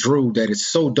you too, Drew, that it's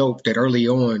so dope that early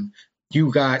on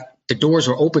you got the doors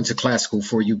were open to classical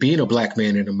for you being a Black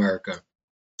man in America.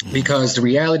 Because the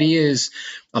reality is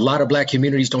a lot of Black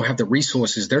communities don't have the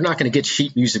resources. They're not going to get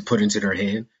sheet music put into their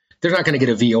hand. They're not going to get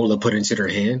a viola put into their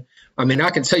hand. I mean,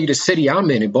 I can tell you the city I'm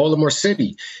in Baltimore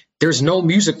City, there's no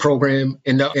music program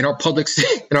in our public,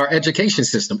 in our education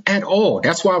system at all.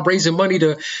 That's why I'm raising money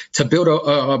to build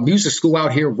a music school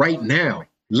out here right now,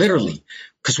 literally,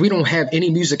 because we don't have any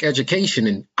music education.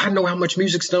 And I know how much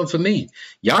music's done for me.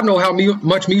 Y'all know how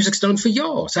much music's done for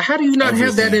y'all. So how do you not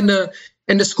have that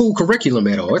in the school curriculum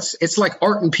at all? It's like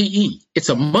art and PE. It's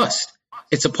a must.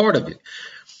 It's a part of it.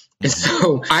 And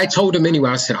so I told him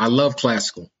anyway, I said, I love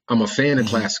classical. I'm a fan of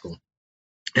classical.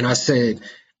 And I said,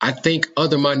 I think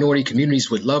other minority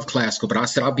communities would love classical, but I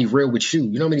said, I'll be real with you.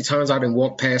 You know how many times I didn't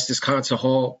walk past this concert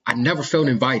hall? I never felt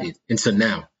invited until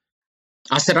now.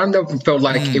 I said, I never felt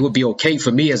like it would be okay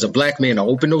for me as a Black man to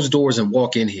open those doors and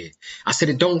walk in here. I said,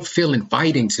 it don't feel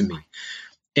inviting to me.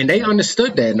 And they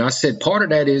understood that. And I said, part of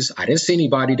that is I didn't see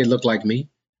anybody that looked like me.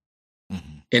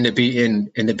 And to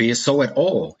be so at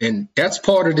all. And that's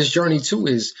part of this journey too,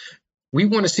 is we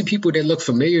want to see people that look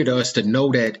familiar to us to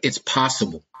know that it's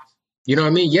possible. You know what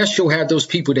I mean? Yes, you'll have those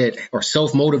people that are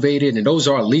self-motivated, and those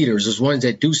are our leaders, those ones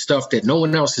that do stuff that no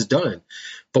one else has done.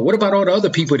 But what about all the other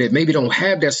people that maybe don't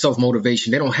have that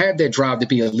self-motivation? They don't have that drive to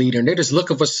be a leader, and they're just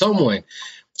looking for someone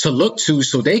to look to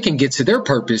so they can get to their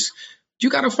purpose. You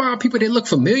got to find people that look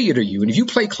familiar to you. And if you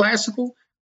play classical,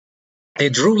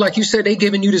 and Drew, like you said, they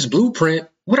giving you this blueprint,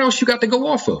 what else you got to go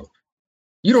off of?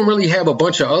 You don't really have a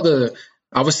bunch of other,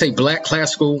 I would say, Black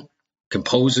classical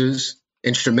composers,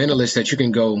 instrumentalists that you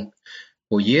can go,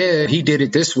 well, yeah, he did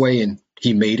it this way and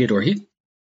he made it, or he.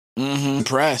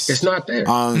 Press. It's not there.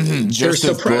 They're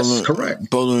suppressed, correct.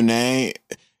 Boulounet.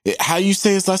 How you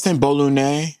say his last name?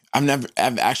 Boulounet?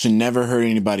 I've actually never heard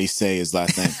anybody say his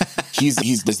last name. He's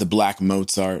the Black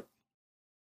Mozart.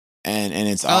 And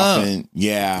it's often,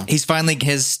 he's finally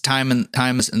his time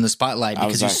is in the spotlight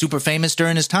because he's super famous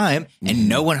during his time, and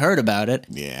no one heard about it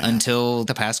until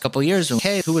the past couple of years.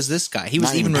 Hey, who was this guy? He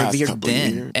was even revered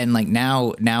then, and like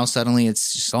now suddenly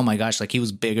it's just, oh my gosh, like he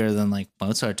was bigger than like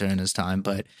Mozart during his time.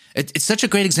 But it's such a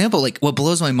great example. Like what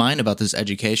blows my mind about this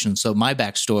education. So my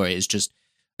backstory is just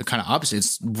kind of opposite.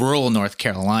 It's rural North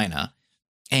Carolina,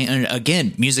 and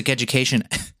again, music education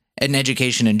and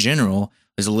education in general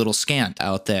is a little scant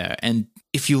out there. And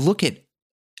if you look at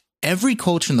every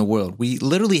culture in the world, we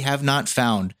literally have not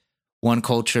found one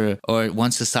culture or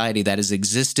one society that has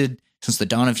existed since the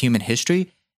dawn of human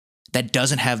history that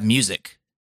doesn't have music.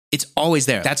 It's always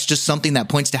there. That's just something that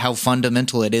points to how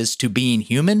fundamental it is to being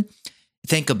human.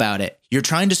 Think about it. You're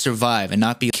trying to survive and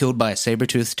not be killed by a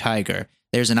saber-toothed tiger.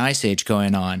 There's an ice age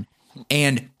going on.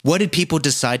 And what did people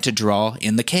decide to draw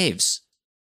in the caves?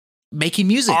 Making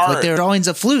music, art. Like their drawings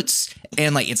of flutes,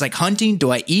 and like it's like hunting. Do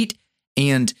I eat?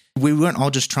 And we weren't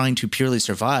all just trying to purely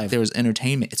survive. There was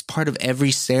entertainment. It's part of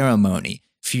every ceremony,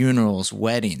 funerals,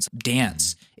 weddings,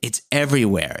 dance. It's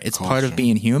everywhere. It's part of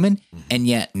being human. And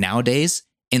yet nowadays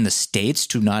in the States,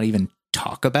 to not even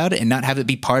talk about it and not have it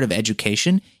be part of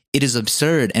education, it is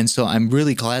absurd. And so I'm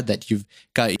really glad that you've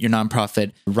got your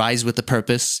nonprofit Rise with a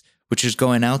Purpose, which is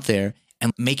going out there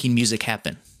and making music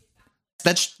happen.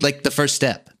 That's like the first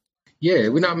step. Yeah,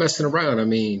 we're not messing around. I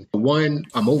mean, one,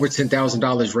 I'm over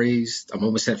 $10,000 raised. I'm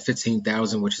almost at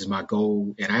 $15,000, which is my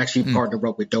goal. And I actually partnered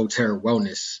up with doTERRA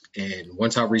Wellness. And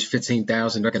once I reach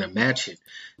 $15,000, they're going to match it.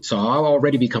 So I'll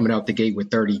already be coming out the gate with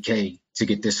 $30K to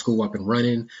get this school up and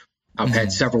running. I've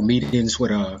had several meetings with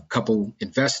a couple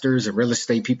investors and real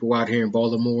estate people out here in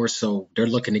Baltimore. So they're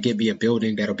looking to get me a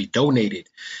building that'll be donated.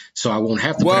 So I won't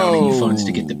have to put out any funds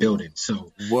to get the building.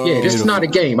 So yeah, this is not a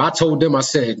game. I told them, I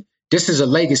said, this is a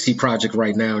legacy project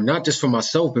right now, not just for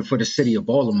myself, but for the city of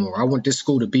Baltimore. I want this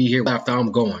school to be here after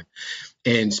I'm gone.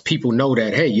 And people know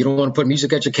that, hey, you don't want to put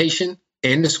music education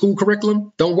in the school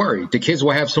curriculum? Don't worry. The kids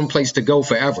will have some place to go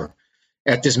forever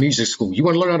at this music school. You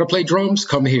want to learn how to play drums?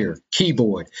 Come here.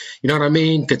 Keyboard. You know what I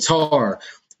mean? Guitar.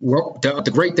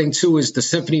 The great thing, too, is the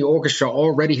symphony orchestra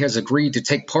already has agreed to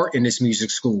take part in this music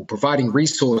school, providing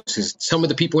resources. Some of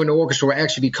the people in the orchestra will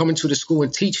actually be coming to the school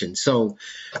and teaching. So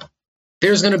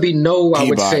there's going to be no, I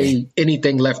would say,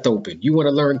 anything left open. You want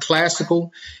to learn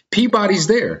classical? Peabody's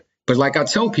there. But like I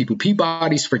tell people,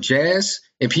 Peabody's for jazz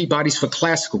and Peabody's for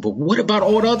classical. But what about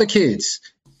all the other kids?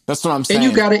 That's what I'm saying. And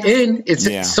you got to end.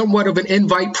 It's somewhat of an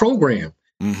invite program.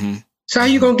 So how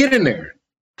you going to get in there?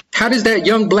 How does that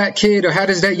young black kid or how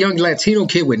does that young Latino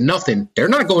kid with nothing? They're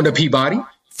not going to Peabody.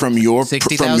 From your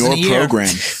program.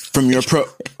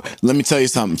 Let me tell you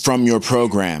something. From your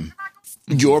program.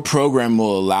 Your program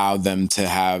will allow them to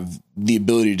have the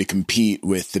ability to compete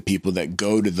with the people that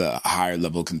go to the higher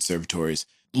level conservatories.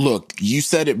 Look, you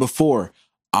said it before.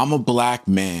 I'm a black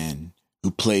man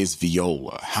who plays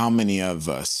viola. How many of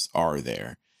us are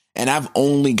there? And I've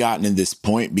only gotten to this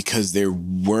point because there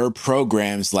were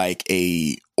programs like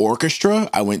a orchestra.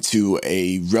 I went to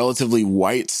a relatively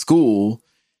white school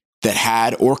that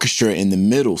had orchestra in the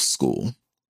middle school.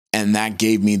 And that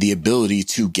gave me the ability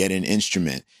to get an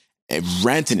instrument.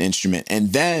 Rent an instrument.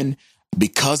 And then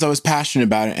because I was passionate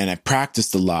about it and I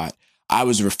practiced a lot, I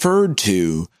was referred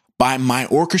to by my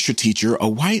orchestra teacher, a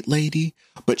white lady,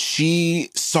 but she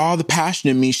saw the passion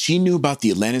in me. She knew about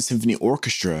the Atlanta Symphony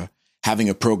Orchestra having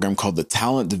a program called the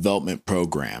Talent Development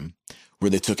Program, where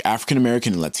they took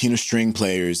African-American and Latino string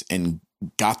players and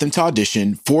got them to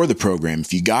audition for the program.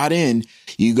 If you got in,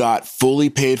 you got fully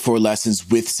paid for lessons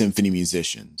with symphony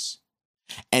musicians.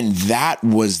 And that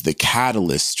was the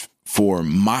catalyst for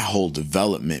my whole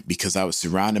development because I was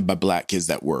surrounded by black kids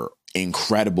that were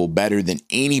incredible, better than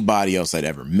anybody else I'd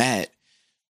ever met.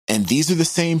 And these are the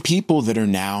same people that are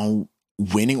now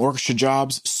winning orchestra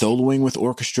jobs, soloing with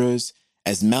orchestras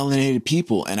as melanated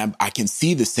people. And I can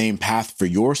see the same path for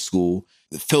your school.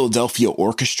 The Philadelphia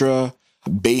Orchestra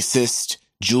bassist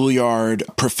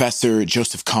Juilliard professor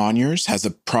Joseph Conyers has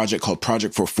a project called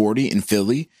Project 440 in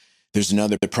Philly. There's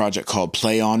another project called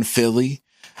Play on Philly.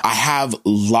 I have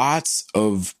lots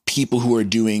of people who are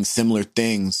doing similar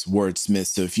things, wordsmiths.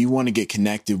 So if you want to get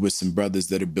connected with some brothers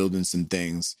that are building some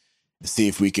things, see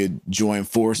if we could join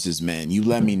forces, man, you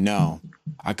let me know.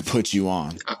 I could put you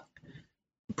on.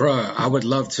 Bruh, I would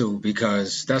love to,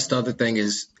 because that's the other thing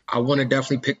is I want to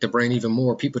definitely pick the brain even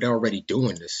more people that are already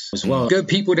doing this as well. Good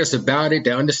people that's about it,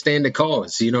 that understand the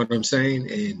cause, you know what I'm saying?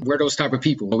 And we're those type of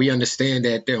people. We understand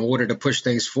that in order to push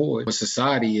things forward, what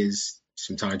society is,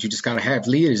 sometimes you just got to have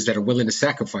leaders that are willing to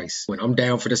sacrifice. When I'm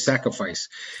down for the sacrifice,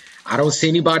 I don't see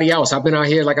anybody else. I've been out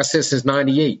here, like I said, since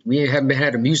 98. We haven't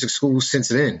had a music school since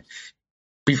then.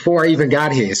 before I even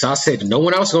got here. So I said, no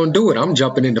one else going to do it. I'm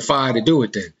jumping in the fire to do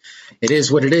it then. It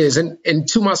is what it is. And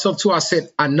to myself too, I said,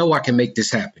 I know I can make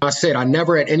this happen. I said, I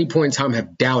never at any point in time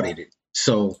have doubted it.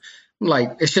 So I'm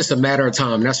like, it's just a matter of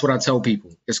time. That's what I tell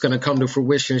people. It's going to come to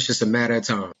fruition. It's just a matter of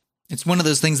time. It's one of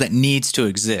those things that needs to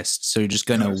exist. So you're just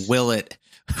going to will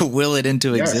it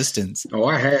into existence. Oh,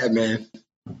 I had, man.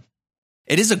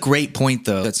 It is a great point,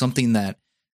 though. It's something that,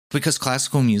 because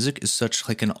classical music is such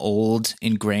like an old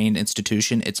ingrained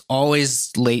institution, it's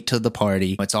always late to the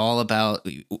party. It's all about,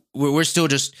 we're still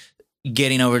just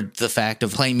getting over the fact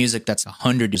of playing music that's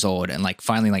 100 years old and like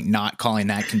finally like not calling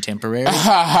that contemporary. And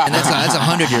that's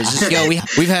 100 years.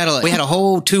 Just, we had a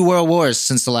whole 2 world wars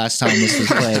since the last time this was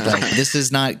played. Like, this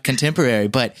is not contemporary.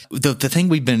 But the thing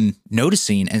we've been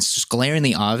noticing, and it's just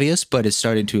glaringly obvious, but it's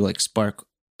starting to like spark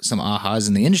some ahas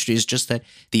in the industry, is just that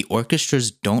the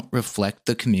orchestras don't reflect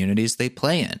the communities they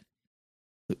play in.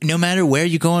 No matter where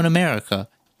you go in America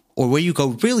or where you go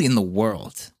really in the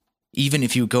world, even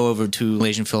if you go over to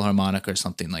Malaysian Philharmonic or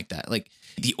something like that, like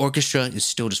the orchestra is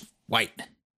still just white.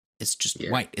 It's just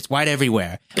white. It's white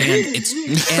everywhere. And it's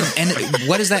and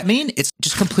what does that mean? It's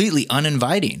just completely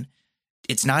uninviting.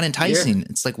 It's not enticing. Yeah.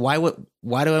 It's like, why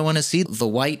do I want to see the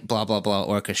white blah, blah, blah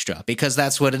orchestra? Because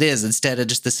that's what it is instead of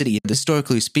just the city.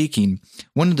 Historically speaking,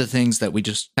 one of the things that we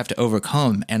just have to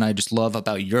overcome, and I just love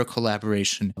about your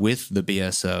collaboration with the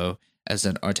BSO as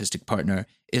an artistic partner,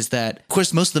 is that, of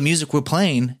course, most of the music we're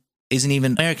playing isn't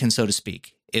even American, so to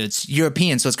speak. It's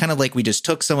European. So it's kind of like we just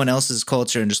took someone else's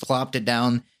culture and just plopped it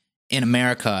down in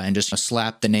America and just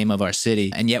slapped the name of our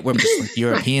city. And yet we're just like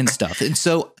European stuff. And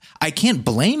so I can't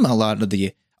blame a lot of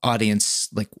the audience,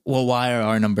 like, well, why are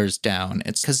our numbers down?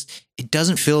 It's because it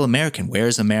doesn't feel American. Where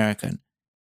is American?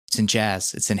 It's in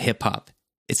jazz. It's in hip hop.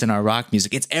 It's in our rock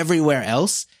music. It's everywhere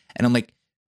else. And I'm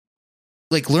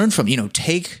like learn from,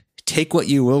 take what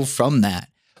you will from that.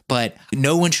 But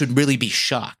no one should really be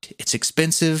shocked. It's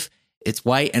expensive. It's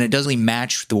white, and it doesn't really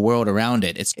match the world around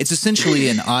it. It's essentially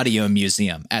an audio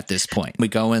museum at this point. We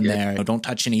go in there, don't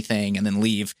touch anything, and then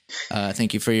leave.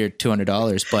 Thank you for your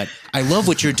 $200. But I love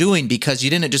what you're doing, because you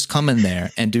didn't just come in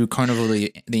there and do Carnival of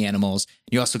the Animals.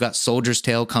 You also got Soldier's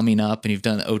Tale coming up, and you've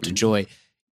done Ode to Joy.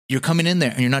 You're coming in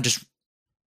there, and you're not just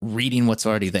reading what's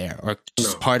already there or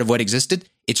just part of what existed.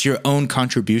 It's your own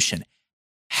contribution.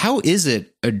 How is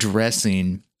it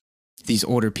addressing these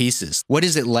older pieces? What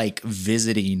is it like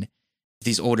visiting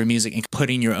these older music and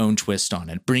putting your own twist on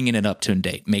it, bringing it up to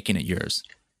date, making it yours?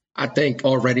 I think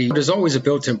already there's always a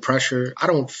built-in pressure. I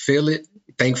don't feel it,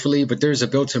 thankfully, but there's a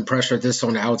built-in pressure that's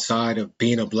on the outside of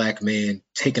being a Black man,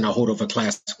 taking a hold of a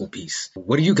classical piece.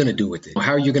 What are you going to do with it?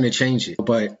 How are you going to change it?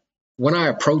 But when I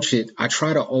approach it, I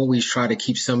always try to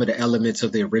keep some of the elements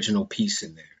of the original piece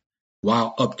in there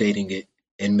while updating it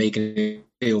and making it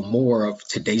feel more of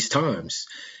today's times.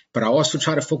 But I also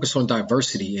try to focus on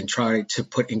diversity and try to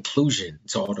put inclusion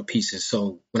to all the pieces.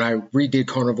 So when I redid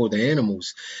Carnival of the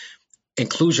Animals,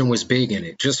 inclusion was big in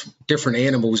it. Just different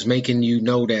animals making you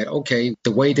know that, okay,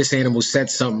 the way this animal said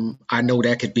something, I know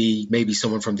that could be maybe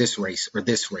someone from this race or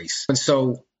this race. And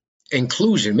so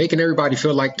inclusion, making everybody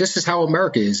feel like this is how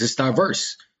America is. It's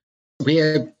diverse. We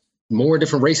have more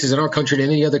different races in our country than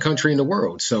any other country in the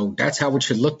world. So that's how it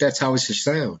should look. That's how it should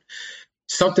sound.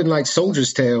 Something like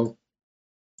Soldier's Tale,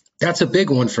 that's a big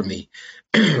one for me.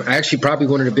 Actually, probably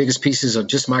one of the biggest pieces of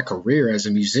just my career as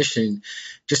a musician,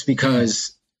 just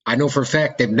because I know for a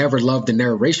fact they've never loved the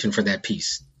narration for that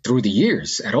piece through the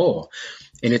years at all.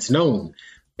 And it's known.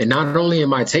 And not only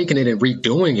am I taking it and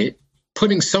redoing it,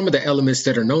 putting some of the elements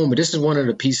that are known, but this is one of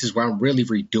the pieces where I'm really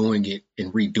redoing it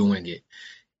and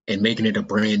making it a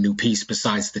brand new piece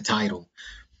besides the title.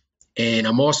 And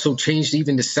I'm also changed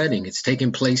even the setting. It's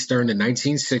taking place during the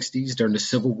 1960s, during the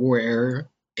Civil War era,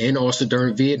 and also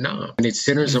during Vietnam. And it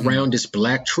centers around this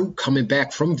Black troop coming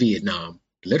back from Vietnam,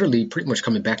 literally pretty much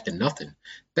coming back to nothing.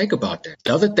 Think about that.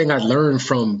 The other thing I learned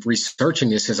from researching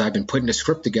this as I've been putting the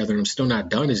script together, and I'm still not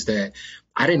done, is that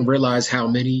I didn't realize how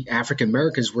many African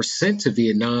Americans were sent to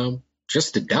Vietnam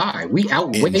just to die. We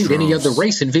outweighed any other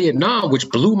race in Vietnam, which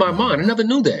blew my mind. I never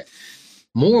knew that.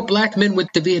 More Black men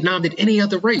went to Vietnam than any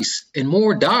other race, and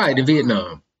more died in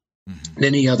Vietnam than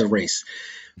any other race.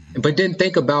 But then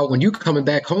think about when you're coming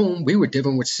back home, we were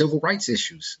dealing with civil rights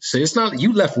issues. So it's not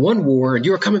you left one war and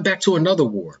you're coming back to another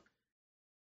war.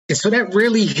 And so that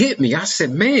really hit me. I said,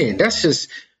 man, that's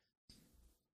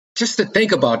just to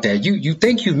think about that. You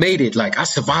think you made it, like I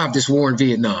survived this war in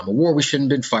Vietnam, a war we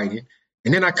shouldn't have been fighting.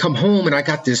 And then I come home and I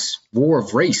got this war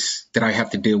of race that I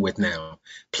have to deal with now.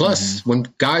 Plus, when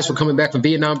guys were coming back from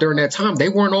Vietnam during that time, they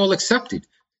weren't all accepted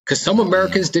because some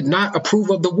Americans did not approve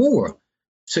of the war.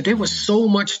 So there was so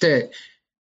much that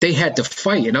they had to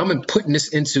fight. And I'm putting this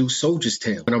into Soldier's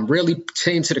Tale. And I'm really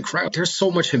saying to the crowd, there's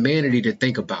so much humanity to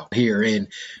think about here. And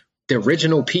the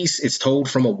original piece is told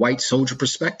from a white soldier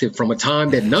perspective, from a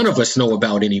time that none of us know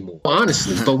about anymore,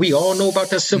 honestly. But we all know about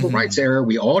that civil rights era.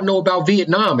 We all know about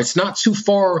Vietnam. It's not too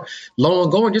far long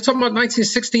gone. You're talking about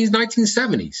 1960s,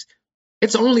 1970s.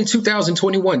 It's only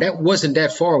 2021. That wasn't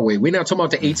that far away. We're not talking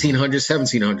about the 1800s,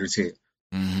 1700s here.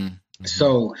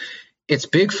 So it's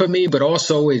big for me, but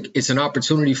also it's an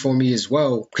opportunity for me as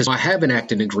well, because I have an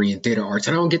acting degree in theater arts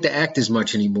and I don't get to act as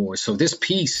much anymore. So this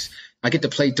piece, I get to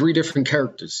play 3 different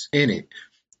characters in it.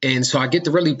 And so I get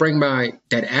to really bring that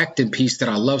acting piece that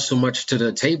I love so much to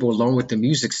the table, along with the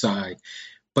music side.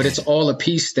 But it's all a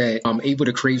piece that I'm able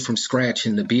to create from scratch.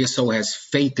 And the BSO has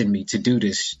faith in me to do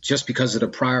this just because of the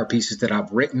prior pieces that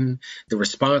I've written, the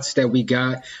response that we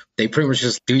got. They pretty much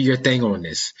just do your thing on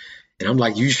this. And I'm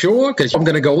like, you sure? Because I'm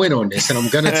going to go in on this and I'm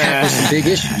going to tackle some big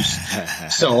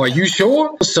issues. So are you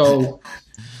sure? So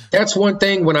that's one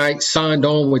thing. When I signed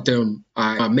on with them,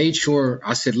 I made sure,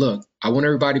 I said, look, I want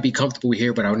everybody to be comfortable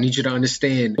here, but I need you to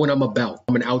understand what I'm about.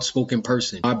 I'm an outspoken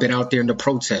person. I've been out there in the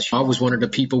protest. I was one of the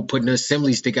people putting the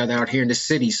assemblies together out here in the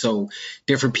city. So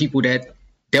different people that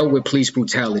dealt with police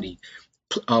brutality,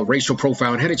 racial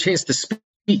profiling, had a chance to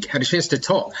speak, had a chance to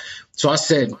talk. So I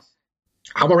said,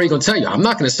 I'm already going to tell you, I'm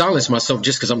not going to silence myself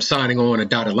just because I'm signing on a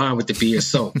dotted line with the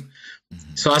BSO.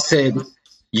 So I said,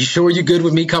 you sure you're good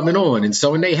with me coming on? And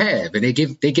so, and they have, and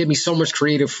they give me so much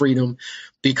creative freedom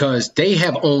because they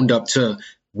have owned up to,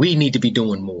 we need to be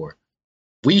doing more.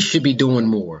 We should be doing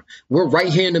more. We're right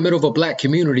here in the middle of a Black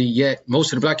community, yet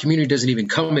most of the Black community doesn't even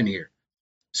come in here.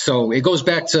 So it goes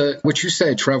back to what you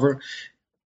said, Trevor.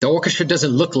 The orchestra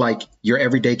doesn't look like your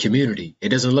everyday community. It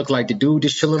doesn't look like the dude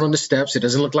just chilling on the steps. It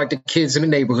doesn't look like the kids in the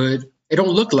neighborhood. It don't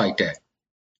look like that.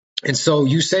 And so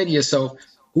you say to yourself,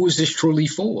 who is this truly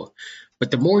for? But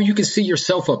the more you can see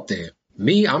yourself up there,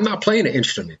 me, I'm not playing an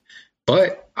instrument,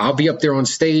 but I'll be up there on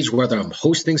stage, whether I'm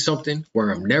hosting something,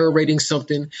 whether I'm narrating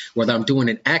something, whether I'm doing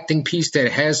an acting piece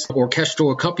that has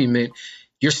orchestral accompaniment.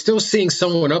 You're still seeing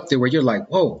someone up there where you're like,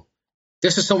 whoa,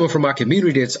 this is someone from my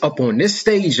community that's up on this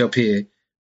stage up here.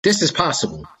 This is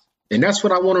possible. And that's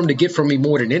what I want them to get from me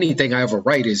more than anything I ever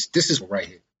write is this is right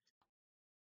here.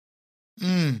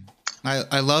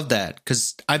 I love that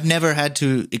because I've never had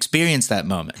to experience that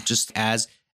moment. Just as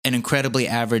an incredibly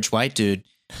average white dude,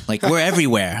 like we're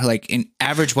everywhere. Like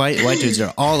average white dudes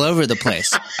are all over the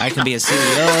place. I can be a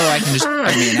CEO. I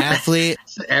can be an athlete.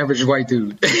 Average white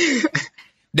dude.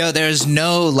 No, there's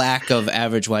no lack of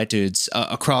average white dudes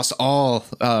across all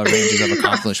ranges of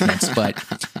accomplishments. But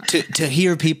to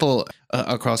hear people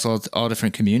across all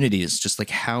different communities, just like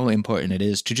how important it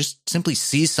is to just simply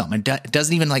see someone. It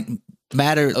doesn't even like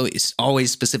matter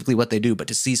always specifically what they do, but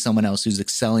to see someone else who's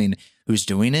excelling, who's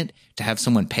doing it, to have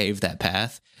someone pave that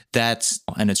path,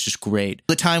 and it's just great.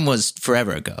 The time was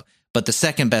forever ago, but the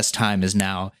second best time is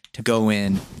now to go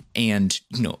in and,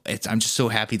 I'm just so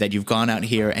happy that you've gone out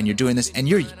here and you're doing this and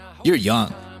you're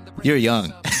young. You're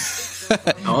young.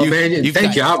 Oh, man,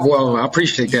 thank you. I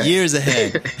appreciate that. Years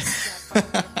ahead.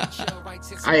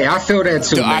 I feel that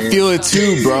too, man. I feel it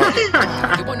too, bro.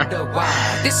 You wonder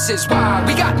why. This is why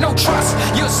we got no trust.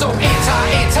 You're so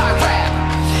anti-rap,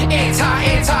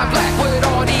 anti-black with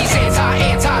all these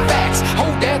anti-facts.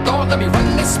 Hold that thought, let me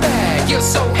run this back. You're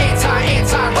so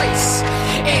anti-race,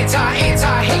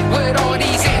 anti-hate with all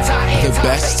these anti. The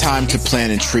best time to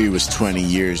plant a tree was 20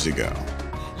 years ago.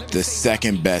 The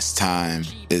second best time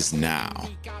is now.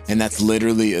 And that's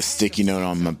literally a sticky note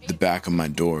on the back of my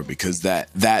door, because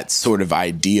that sort of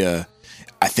idea,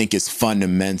 I think, is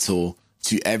fundamental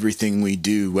to everything we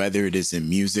do, whether it is in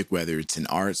music, whether it's in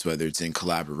arts, whether it's in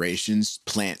collaborations.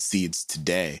 Plant seeds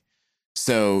today.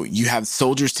 So you have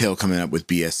Soldier's Tale coming up with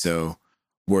BSO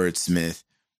Wordsmith.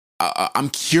 I'm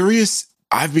curious.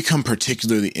 I've become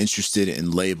particularly interested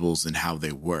in labels and how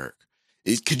they work.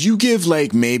 Could you give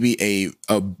like maybe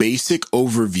a basic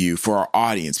overview for our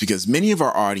audience? Because many of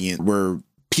our audience were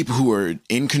people who are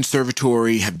in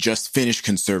conservatory, have just finished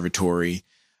conservatory,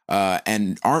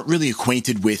 and aren't really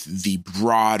acquainted with the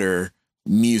broader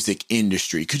music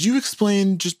industry. Could you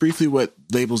explain just briefly what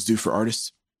labels do for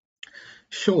artists?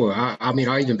 Sure. I mean,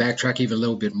 I'll even backtrack even a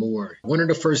little bit more. One of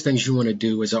the first things you want to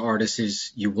do as an artist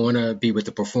is you want to be with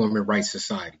the Performing Rights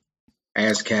Society,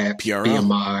 ASCAP, PRO.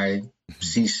 BMI,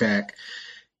 CSAC.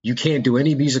 You can't do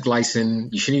any music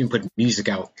license. You shouldn't even put music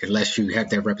out unless you have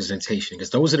that representation, because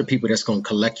those are the people that's going to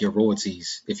collect your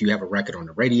royalties if you have a record on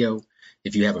the radio,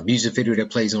 if you have a music video that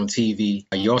plays on TV.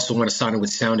 You also want to sign in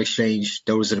with Sound Exchange.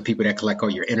 Those are the people that collect all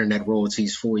your internet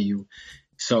royalties for you.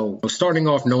 So starting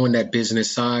off knowing that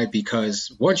business side,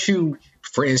 because once you,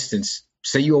 for instance,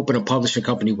 say you open a publishing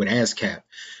company with ASCAP.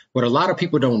 What a lot of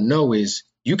people don't know is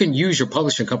you can use your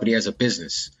publishing company as a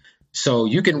business. So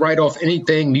you can write off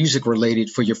anything music related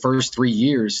for your first 3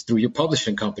 years through your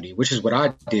publishing company, which is what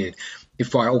I did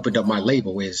before I opened up my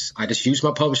label. Is I just used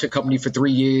my publishing company for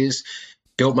 3 years,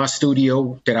 built my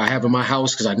studio that I have in my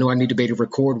house because I knew I needed to be able to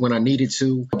record when I needed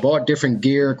to. I bought different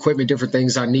gear, equipment, different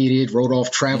things I needed, wrote off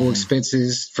travel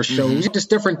expenses for shows, just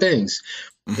different things.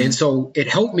 And so it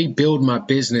helped me build my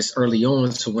business early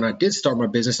on. So when I did start my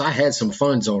business, I had some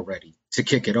funds already to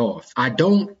kick it off. I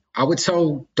would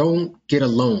tell, don't get a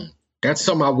loan. That's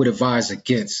something I would advise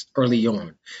against early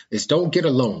on, is don't get a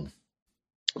loan.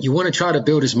 You want to try to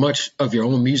build as much of your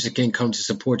own music income to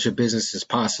support your business as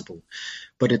possible.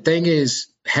 But the thing is,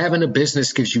 having a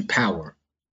business gives you power.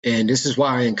 And this is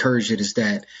why I encourage it, is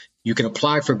that you can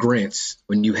apply for grants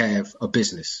when you have a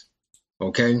business.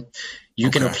 Okay.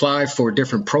 You can apply for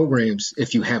different programs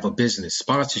if you have a business,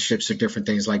 sponsorships or different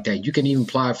things like that. You can even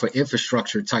apply for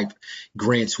infrastructure type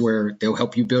grants where they'll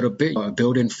help you build a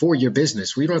building for your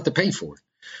business where you don't have to pay for it.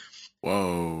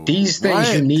 Whoa. These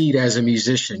things you need as a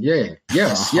musician. Yeah.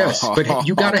 Yes. But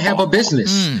you got to have a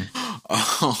business.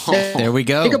 There we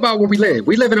go. Think about where we live.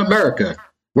 We live in America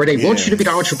where they want you to be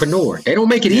the entrepreneur. They don't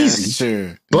make it easy.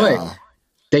 Sure. But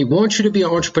they want you to be an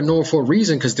entrepreneur for a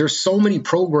reason, because there's so many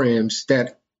programs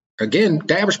that, again,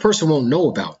 the average person won't know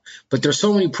about. But there's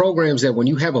so many programs that when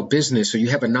you have a business or you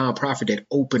have a nonprofit that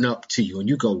open up to you and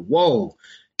you go, whoa,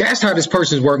 that's how this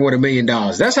person's working with $1 million.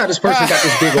 That's how this person got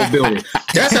this big old building.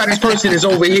 That's how this person is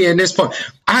over here in this fund.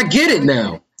 I get it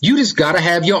now. You just got to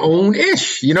have your own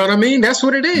ish. You know what I mean? That's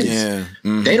what it is. Yeah.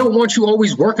 They don't want you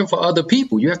always working for other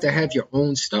people. You have to have your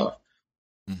own stuff.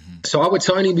 So I would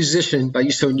tell any musician, like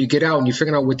you said, when you get out and you're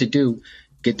figuring out what to do,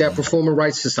 get that Performing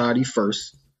Rights Society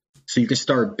first, so you can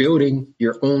start building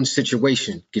your own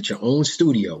situation. Get your own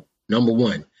studio, number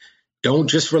one. Don't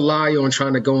just rely on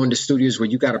trying to go into studios where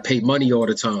you got to pay money all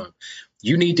the time.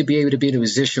 You need to be able to be in a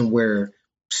position where,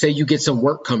 say you get some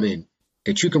work come in,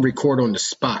 that you can record on the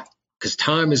spot, because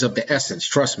time is of the essence.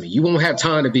 Trust me. You won't have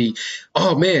time to be,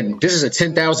 oh man, this is a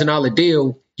 $10,000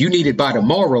 deal. You need it by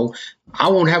tomorrow. I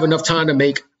won't have enough time to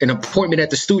make an appointment at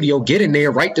the studio, get in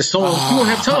there, write the song. You won't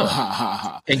have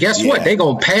time. And guess what? They're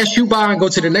going to pass you by and go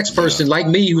to the next person like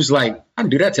me, who's like, I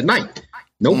can do that tonight.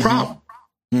 No problem.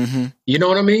 You know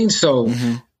what I mean? So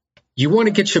you want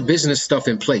to get your business stuff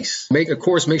in place. Make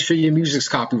sure your music's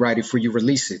copyrighted before you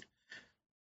release it.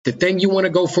 The thing you want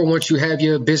to go for once you have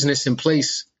your business in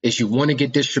place is you want to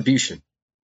get distribution.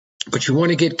 But you want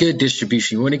to get good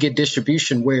distribution. You want to get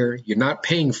distribution where you're not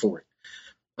paying for it.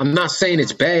 I'm not saying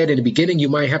it's bad. In the beginning, you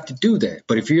might have to do that.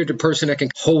 But if you're the person that can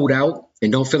hold out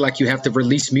and don't feel like you have to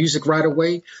release music right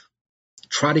away,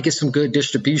 try to get some good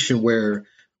distribution where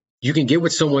you can get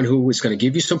with someone who is going to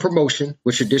give you some promotion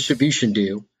with your distribution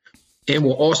deal, and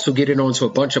will also get it onto a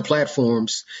bunch of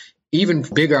platforms, even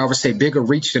bigger, I would say bigger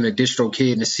reach than a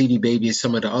DistroKid and a CD Baby and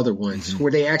some of the other ones,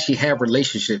 where they actually have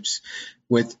relationships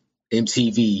with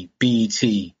MTV,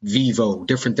 BET, Vivo,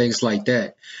 different things like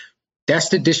that. That's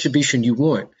the distribution you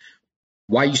want.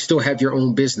 Why you still have your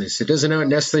own business. It doesn't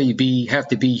necessarily have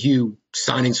to be you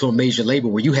signing to a major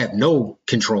label where you have no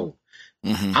control.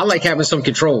 I like having some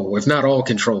control, if not all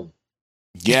control.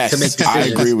 Yes, I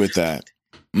agree with that.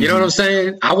 You know what I'm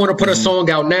saying? I want to put a song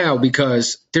out now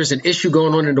because there's an issue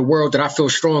going on in the world that I feel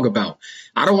strong about.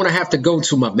 I don't want to have to go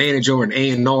to my manager or an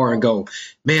A&R and go,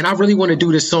 man, I really want to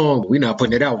do this song, but we're not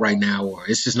putting it out right now, or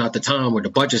it's just not the time, or the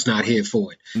budget's not here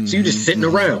for it. So you're just sitting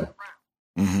around.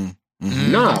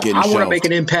 Nah, I want to make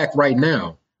an impact right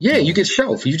now. Yeah, you get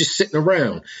shelved. You're just sitting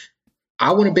around.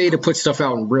 I want to be able to put stuff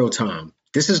out in real time.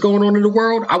 This is going on in the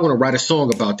world. I want to write a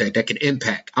song about that can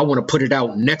impact. I want to put it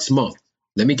out next month.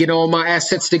 Let me get all my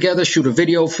assets together, shoot a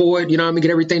video for it. You know what I mean?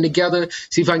 Get everything together,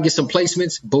 see if I can get some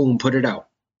placements. Boom, put it out.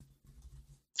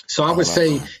 So I would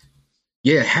say,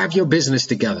 have your business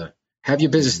together. Have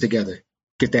your business together.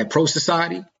 Get that Pro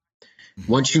Society.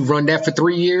 Once you run that for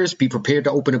 3 years, be prepared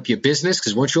to open up your business,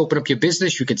 because once you open up your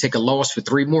business, you can take a loss for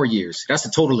 3 more years. That's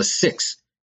a total of 6.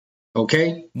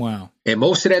 Okay? Wow. And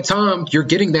most of that time, you're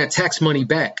getting that tax money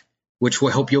back, which will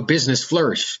help your business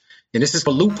flourish. And this is a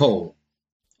loophole.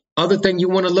 Other thing you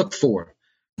want to look for,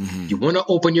 you want to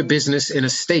open your business in a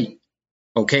state.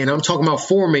 Okay? And I'm talking about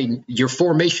your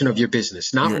formation of your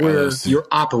business, not where you're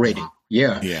operating.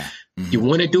 Yeah. You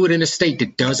want to do it in a state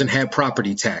that doesn't have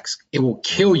property tax. It will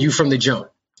kill you from the jump.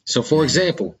 So, for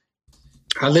example,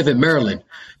 I live in Maryland.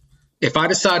 If I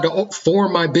decide to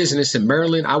form my business in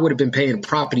Maryland, I would have been paying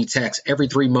property tax every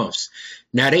 3 months.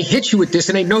 Now, they hit you with this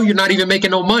and they know you're not even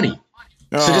making no money.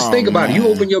 So just think about it. You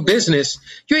open your business,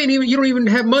 you don't even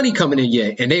have money coming in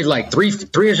yet. And they like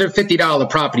 $350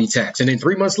 property tax. And then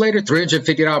 3 months later,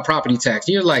 $350 property tax.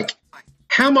 And you're like,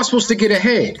 how am I supposed to get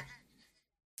ahead?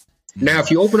 Now,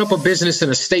 if you open up a business in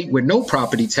a state with no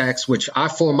property tax, which I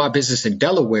formed my business in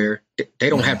Delaware, they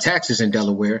don't have taxes in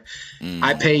Delaware.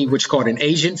 I pay what's called an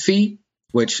agent fee,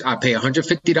 which I pay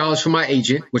 $150 for my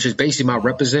agent, which is basically my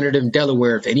representative in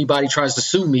Delaware. If anybody tries to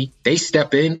sue me, they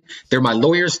step in. They're my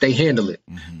lawyers. They handle it.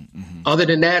 Other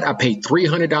than that, I pay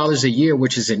 $300 a year,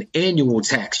 which is an annual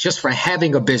tax just for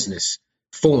having a business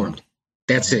formed.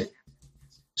 That's it.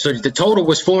 So the total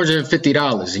was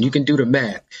 $450, and you can do the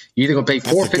math. You're either going to pay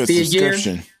 $450 a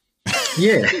year.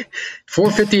 Yeah,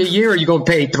 $450 a year, or you're going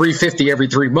to pay $350 every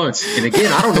 3 months. And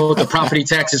again, I don't know what the property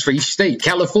tax is for each state.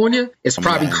 California, it's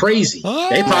probably crazy.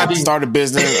 They probably start a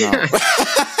business. No.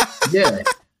 Yeah.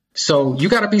 So you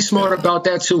got to be smart about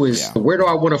that too. Where do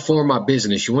I want to form my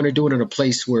business? You want to do it in a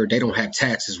place where they don't have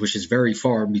taxes, which is very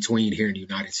far in between here in the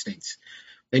United States.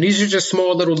 And these are just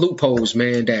small little loopholes,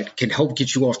 man, that can help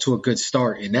get you off to a good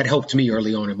start. And that helped me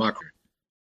early on in my career.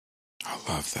 I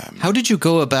love that, man. How did you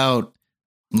go about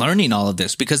learning all of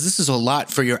this? Because this is a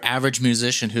lot for your average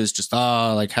musician who's just,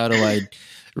 like, how do I,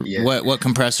 what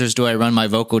compressors do I run my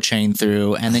vocal chain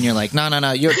through? And then you're like, no,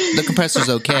 the compressor's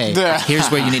okay. Here's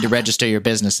where you need to register your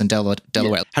business in Delaware.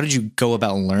 Yeah. How did you go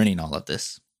about learning all of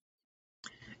this?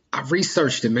 I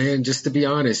researched it, man, just to be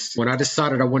honest. When I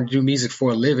decided I wanted to do music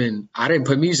for a living, I didn't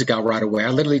put music out right away. I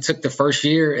literally took the first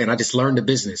year and I just learned the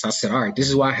business. I said, all right, this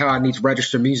is how I need to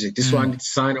register music. This is what I need to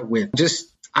sign up with.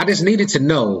 I just needed to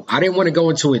know. I didn't want to go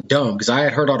into it dumb because I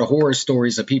had heard all the horror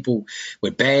stories of people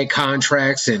with bad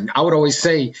contracts. And I would always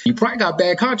say, you probably got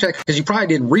bad contracts because you probably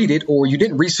didn't read it or you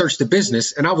didn't research the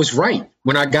business. And I was right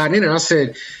when I got in and I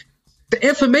said, the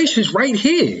information's right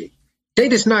here. They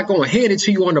just not going to hand it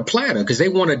to you on the platter because they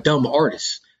want a dumb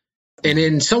artist. And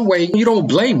in some way, you don't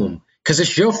blame them because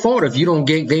it's your fault if you don't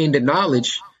gain the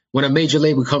knowledge when a major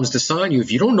label comes to sign you.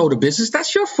 If you don't know the business,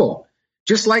 that's your fault.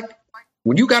 Just like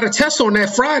when you got a test on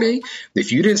that Friday,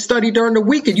 if you didn't study during the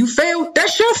week and you failed,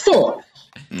 that's your fault.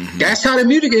 That's how the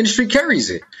music industry carries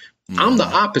it. I'm the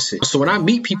opposite. So when I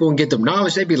meet people and get them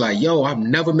knowledge, they be like, yo, I've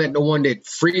never met no one that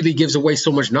freely gives away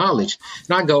so much knowledge.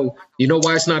 And I go, you know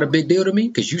why it's not a big deal to me?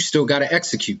 Because you still got to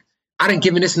execute. I done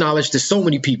given this knowledge to so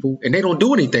many people and they don't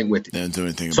do anything with it. They don't do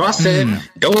anything. So I said,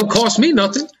 don't cost me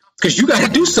nothing because you got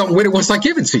to do something with it once I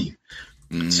give it to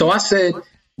you. So I said,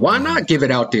 why not give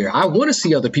it out there? I want to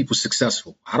see other people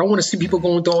successful. I don't want to see people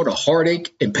going through all the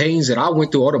heartache and pains that I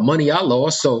went through, all the money I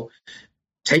lost. So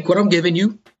take what I'm giving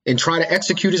you and try to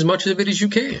execute as much of it as you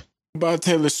can. About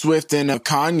Taylor Swift and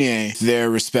Kanye, their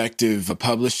respective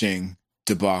publishing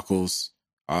debacles,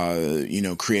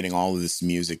 creating all of this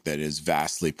music that is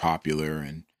vastly popular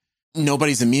and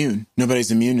nobody's immune. Nobody's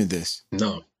immune to this.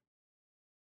 No.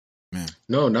 Man.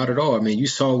 No, not at all. I mean, you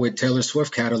saw with Taylor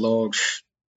Swift catalog,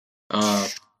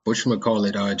 Justin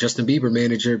Bieber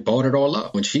manager bought it all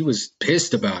up when she was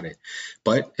pissed about it.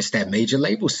 But it's that major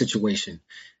label situation.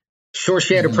 Sure,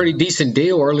 she had a pretty decent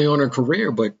deal early on in her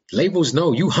career, but labels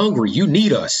know you hungry. You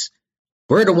need us.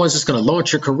 We're the ones that's going to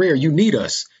launch your career. You need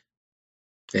us.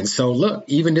 And so, look,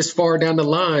 even this far down the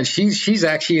line, she's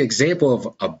actually an example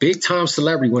of a big time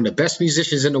celebrity, one of the best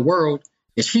musicians in the world,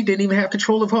 and she didn't even have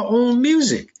control of her own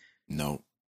music. No.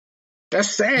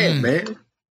 That's sad, man.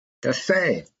 That's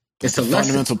sad. It's a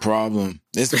fundamental problem.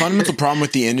 It's a fundamental problem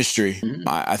with the industry.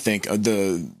 I think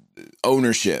the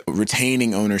ownership,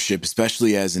 retaining ownership,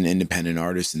 especially as an independent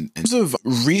artist. In terms of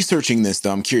researching this,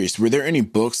 though, I'm curious, were there any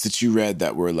books that you read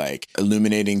that were like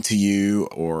illuminating to you,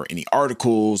 or any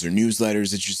articles or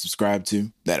newsletters that you subscribe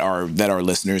to that our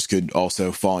listeners could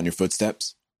also follow in your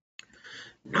footsteps?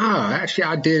 Nah, actually,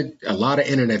 I did a lot of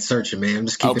internet searching, man. I'm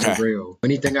just keeping it real.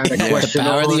 Anything I had a question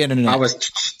on, I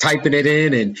was typing it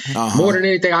in. And more than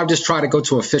anything, I would just try to go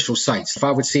to official sites. If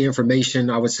I would see information,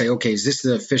 I would say, okay, is this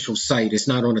the official site? It's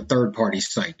not on a third-party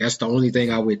site. That's the only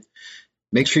thing I would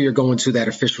make sure you're going to that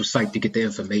official site to get the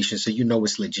information so you know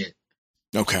it's legit.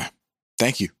 Okay.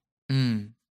 Thank you.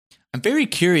 I'm very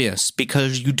curious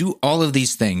because you do all of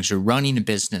these things. You're running a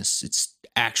business. It's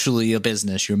actually a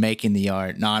business. You're making the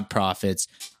art, nonprofits,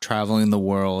 traveling the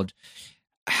world.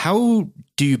 How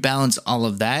do you balance all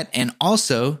of that? And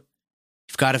also,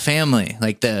 you've got a family.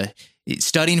 Like the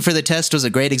studying for the test was a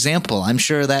great example. I'm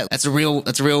sure that's a real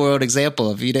world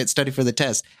example. If you didn't study for the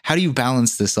test, how do you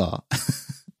balance this all?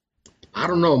 I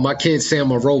don't know. My kids say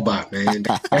I'm a robot, man.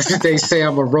 That's what they say.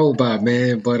 I'm a robot,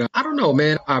 man. But I don't know,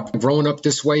 man. I've grown up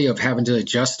this way of having to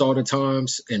adjust all the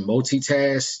times and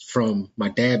multitask from my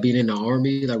dad being in the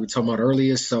Army, like we were talking about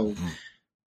earlier. So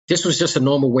this was just a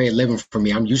normal way of living for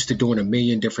me. I'm used to doing a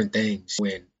million different things.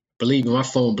 When, believe me, my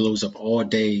phone blows up all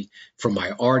day from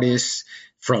my artists,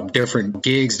 from different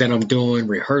gigs that I'm doing,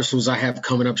 rehearsals I have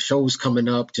coming up, shows coming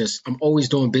up. Just, I'm always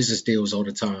doing business deals all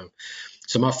the time.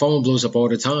 So my phone blows up all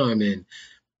the time, and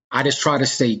I just try to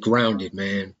stay grounded,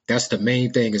 man. That's the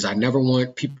main thing, is I never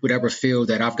want people to ever feel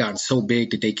that I've gotten so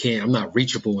big that I'm not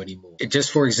reachable anymore.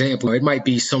 Just for example, it might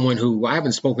be someone who I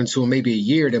haven't spoken to in maybe a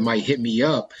year that might hit me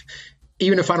up.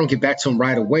 Even if I don't get back to them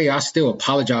right away, I still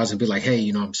apologize and be like, hey,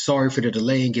 I'm sorry for the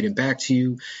delay in getting back to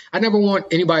you. I never want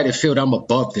anybody to feel that I'm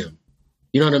above them.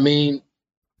 You know what I mean?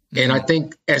 And I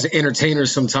think as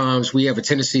entertainers, sometimes we have a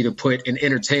tendency to put an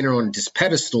entertainer on this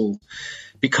pedestal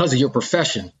because of your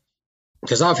profession.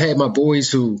 Because I've had my boys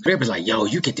who, they're like, yo,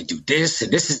 you get to do this,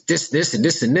 and this is this, and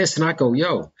this, and this. And I go,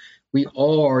 yo, we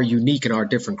all are unique in our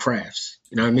different crafts.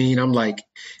 You know what I mean? I'm like,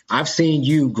 I've seen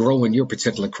you grow in your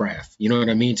particular craft. You know what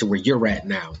I mean? To where you're at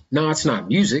now. No, it's not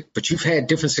music, but you've had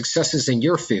different successes in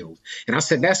your field. And I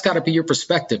said, that's got to be your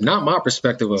perspective, not my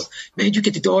perspective of, man, you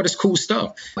get to do all this cool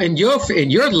stuff. In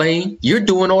your lane, you're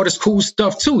doing all this cool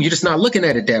stuff too. You're just not looking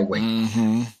at it that way.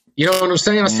 Mm-hmm. You know what I'm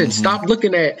saying? I said, stop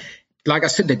looking at, like I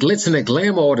said, the glitz and the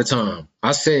glamour all the time.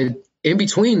 I said, in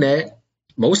between that,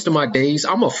 most of my days,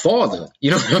 I'm a father.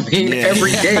 You know what I mean? Yeah.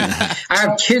 Every day. I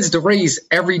have kids to raise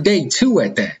every day too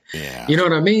at that. Yeah. You know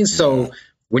what I mean? So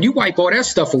when you wipe all that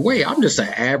stuff away, I'm just an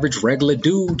average, regular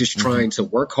dude just trying to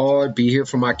work hard, be here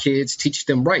for my kids, teach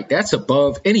them right. That's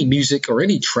above any music or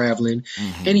any traveling,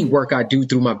 any work I do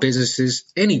through my businesses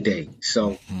any day.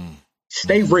 So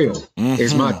stay real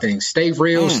is my thing. Stay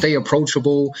real, stay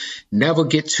approachable, never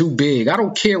get too big. I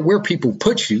don't care where people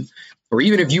put you, or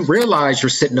even if you realize you're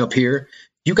sitting up here,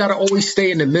 you got to always stay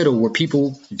in the middle where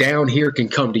people down here can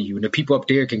come to you and the people up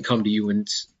there can come to you. And,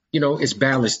 it's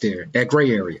balanced there, that gray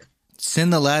area.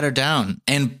 Send the ladder down.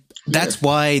 And that's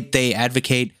why they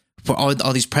advocate for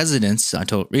all these presidents. I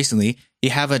told recently,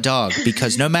 you have a dog,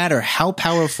 because no matter how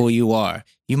powerful you are,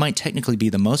 you might technically be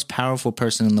the most powerful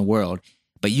person in the world,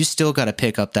 but you still got to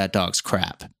pick up that dog's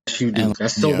crap. You do.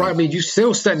 That's still right. I mean, you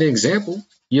still setting an example.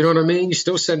 You know what I mean? You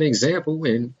still setting an example.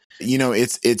 And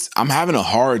I'm having a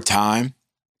hard time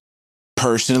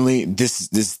personally.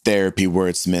 This therapy,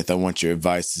 Wordsmith. I want your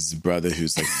advice as a brother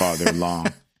who's like farther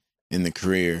along in the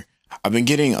career. I've been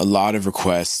getting a lot of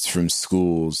requests from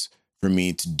schools for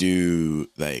me to do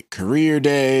like career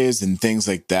days and things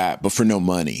like that, but for no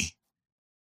money.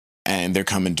 And they're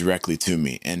coming directly to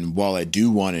me. And while I do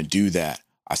want to do that,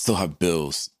 I still have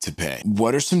bills to pay.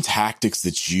 What are some tactics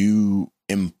that you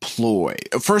employ?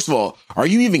 First of all, are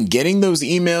you even getting those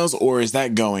emails, or is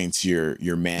that going to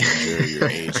your manager or your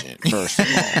agent? First of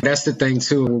all, that's the thing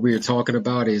too. What we were talking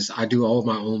about is I do all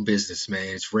my own business,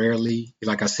 man. It's rarely,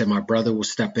 like I said, my brother will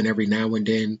step in every now and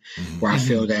then where I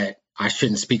feel that I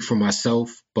shouldn't speak for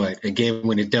myself. But again,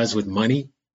 when it does with money,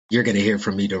 you're going to hear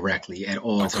from me directly at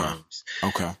all times.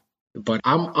 Okay. But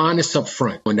I'm honest up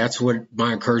front. And that's what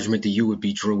my encouragement to you would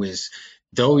be, Drew, is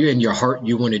though in your heart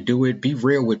you want to do it, be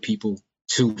real with people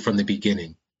too from the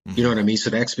beginning. You know what I mean?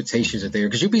 So the expectations are there,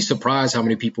 because you'll be surprised how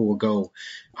many people will go,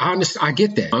 I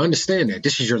get that. I understand that.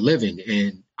 This is your living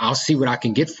and I'll see what I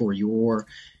can get for you. Or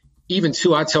even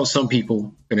too, I tell some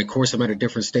people, and of course I'm at a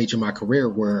different stage in my career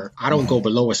where I don't go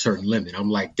below a certain limit. I'm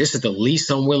like, this is the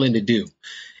least I'm willing to do.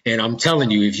 And I'm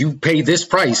telling you, if you pay this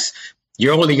price,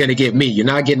 you're only going to get me. You're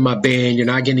not getting my band. You're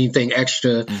not getting anything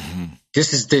extra.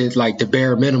 This is the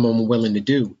bare minimum I'm willing to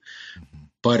do.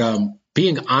 But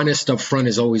being honest up front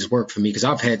has always worked for me, because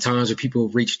I've had times where people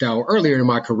have reached out earlier in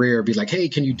my career, be like, hey,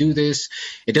 can you do this?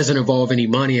 It doesn't involve any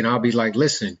money. And I'll be like,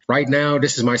 listen, right now,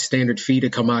 this is my standard fee to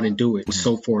come out and do it and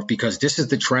so forth, because this is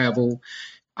the travel.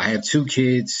 I have 2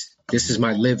 kids. This is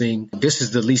my living. This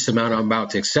is the least amount I'm about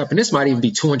to accept. And this might even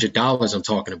be $200 I'm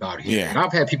talking about here. Yeah. And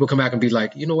I've had people come back and be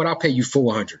like, you know what? I'll pay you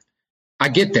 $400. I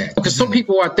get that. Because some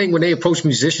people, I think when they approach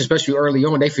musicians, especially early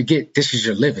on, they forget this is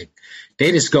your living.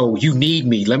 They just go, you need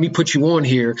me. Let me put you on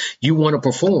here. You want to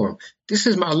perform. This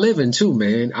is my living too,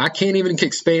 man. I can't even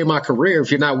expand my career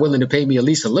if you're not willing to pay me at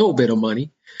least a little bit of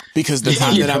money. Because the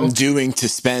time that I'm doing to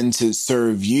spend to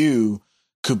serve you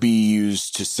could be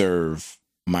used to serve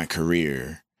my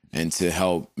career and to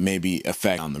help maybe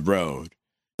affect on the road.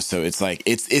 So it's like,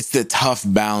 it's the tough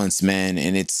balance, man.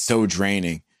 And it's so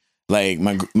draining. Like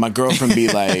my girlfriend be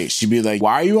like, she'd be like,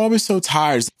 why are you always so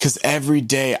tired? Because every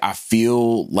day I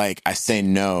feel like I say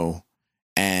no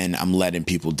and I'm letting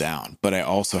people down. But I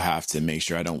also have to make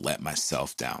sure I don't let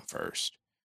myself down first.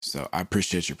 So I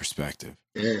appreciate your perspective.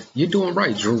 Yeah, you're doing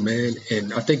right, Drew, man.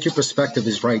 And I think your perspective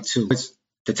is right, too. It's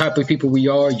the type of people we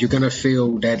are, you're going to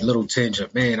feel that little tinge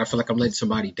of, man, I feel like I'm letting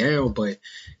somebody down, but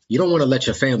you don't want to let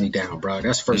your family down, bro.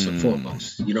 That's first and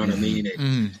foremost. You know what I mean?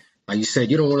 And like you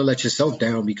said, you don't want to let yourself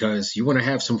down because you want to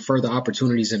have some further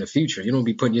opportunities in the future. You don't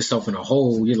be putting yourself in a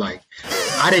hole. You're like,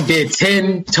 I done did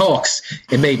 10 talks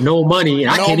and made no money.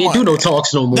 And I can't even do no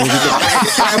talks no more.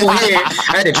 I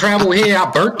had to travel here. I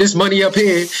burnt this money up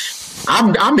here.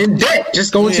 I'm in debt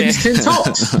just going to these 10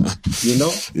 talks, you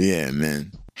know? Yeah,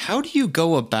 man. How do you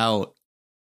go about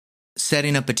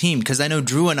setting up a team? Because I know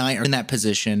Drew and I are in that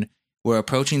position. We're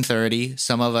approaching 30.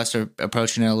 Some of us are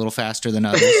approaching it a little faster than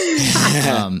others.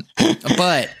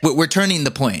 But we're turning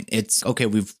the point. It's okay.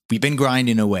 We've been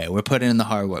grinding away. We're putting in the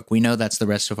hard work. We know that's the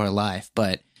rest of our life,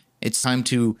 but it's time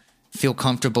to feel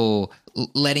comfortable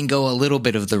letting go a little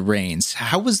bit of the reins.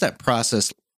 How was that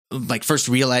process? Like first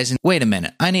realizing, wait a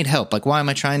minute, I need help. Like, why am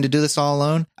I trying to do this all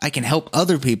alone? I can help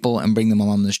other people and bring them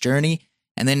along this journey.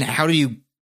 And then how do you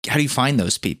find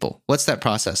those people? What's that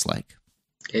process like?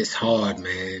 It's hard,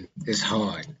 man. It's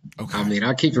hard. Okay. I mean,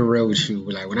 I'll keep it real with you.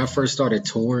 Like when I first started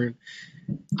touring,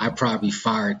 I probably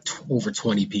fired over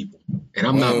 20 people. And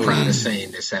I'm not proud of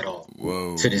saying this at all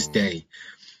to this day.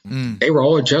 They were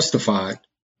all justified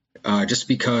just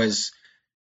because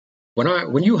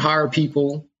when you hire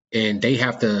people and they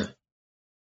have to,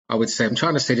 I would say, I'm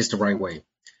trying to say this the right way.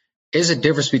 There's a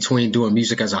difference between doing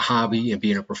music as a hobby and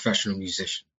being a professional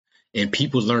musician. And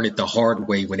people learn it the hard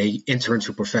way when they enter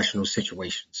into professional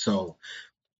situations. So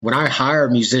when I hire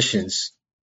musicians,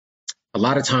 a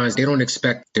lot of times they don't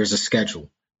expect there's a schedule.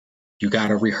 You got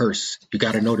to rehearse. You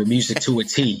got to know the music to a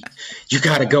T. You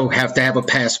got to have a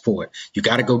passport. You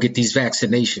got to go get these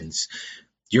vaccinations.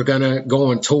 You're going to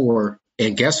go on tour.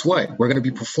 And guess what? We're going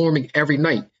to be performing every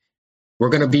night. We're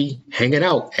going to be hanging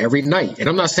out every night. And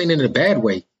I'm not saying it in a bad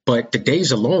way. But the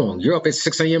days are long. You're up at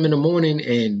 6 a.m. in the morning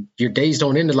and your days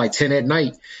don't end at like 10 at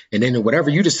night. And then whatever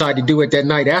you decide to do at that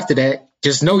night after that,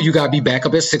 just know you got to be back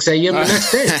up at 6 a.m. the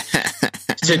next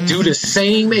day to do the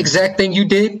same exact thing you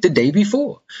did the day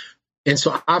before. And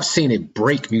so I've seen it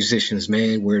break musicians,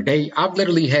 man, where I've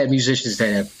literally had musicians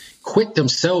that have quit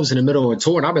themselves in the middle of a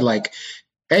tour. And I've been like,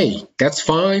 hey, that's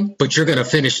fine, but you're going to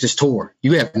finish this tour.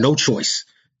 You have no choice.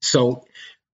 So,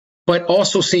 but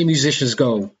also seeing musicians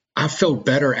go, I felt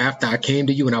better after I came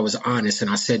to you and I was honest and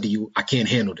I said to you, I can't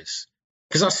handle this.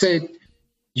 Because I said,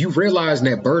 you realize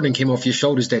that burden came off your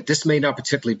shoulders that this may not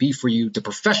particularly be for you, the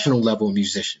professional level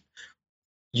musician.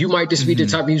 You might just be the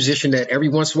type of musician that every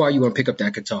once in a while you want to pick up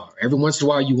that guitar. Every once in a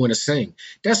while you want to sing.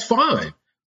 That's fine.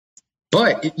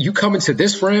 But you come into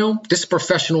this realm, this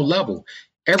professional level,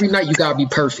 every night you got to be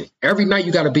perfect. Every night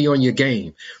you got to be on your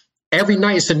game. Every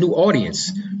night it's a new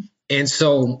audience. And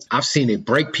so I've seen it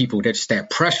break people. That's that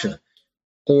pressure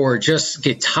or just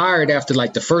get tired after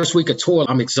like the first week of tour.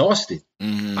 I'm exhausted.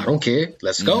 I don't care.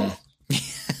 Let's go.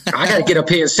 I got to get up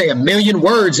here and say 1 million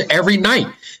words every night.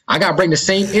 I got to bring the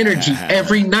same energy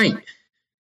every night.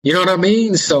 You know what I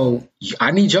mean? So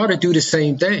I need y'all to do the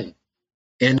same thing.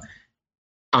 And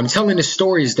I'm telling the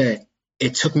stories that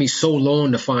it took me so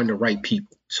long to find the right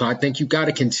people. So I think you got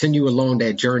to continue along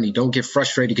that journey. Don't get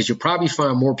frustrated because you'll probably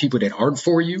find more people that aren't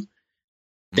for you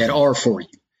that are for you.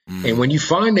 And when you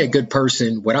find that good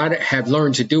person, what I have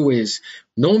learned to do is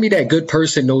normally that good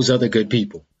person knows other good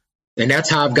people. And that's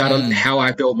how how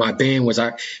I built my band was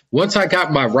once I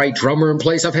got my right drummer in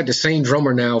place, I've had the same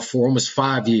drummer now for almost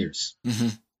 5 years.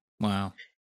 Wow.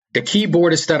 The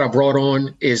keyboardist that I brought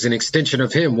on is an extension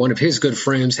of him. One of his good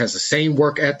friends has the same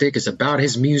work ethic. It's about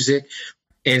his music.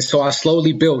 And so I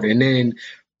slowly built. And then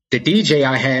the DJ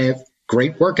I have,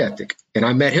 great work ethic. And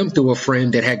I met him through a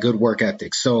friend that had good work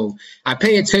ethic. So I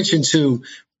pay attention to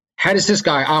how does this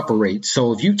guy operate?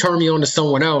 So if you turn me on to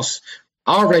someone else,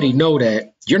 I already know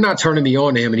that you're not turning me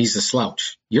on to him and he's a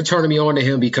slouch. You're turning me on to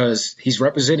him because he's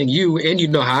representing you and you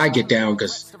know how I get down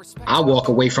because I walk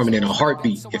away from it in a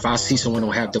heartbeat if I see someone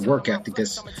don't have the work ethic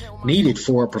that's needed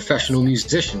for a professional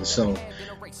musician. So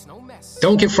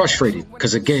don't get frustrated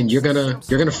because again, you're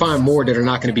gonna find more that are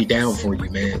not gonna be down for you,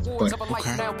 man. But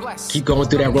keep going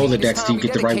through that Rolodex till you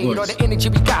get the right ones. The energy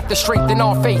we got, the strength and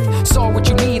our faith. Saw what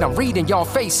you need, I'm reading your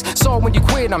face. Saw when you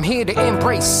quit, I'm here to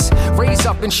embrace. Raise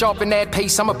up and sharpen that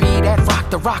pace. I'ma be that rock,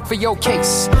 the rock for your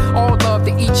case. All love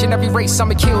to each and every race.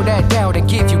 I'ma kill that doubt and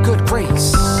give you good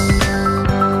grace.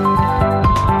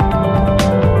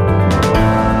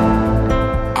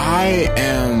 I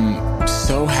am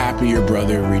so happy your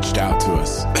brother reached out to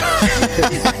us.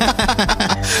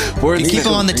 Keep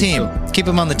him on the team. Keep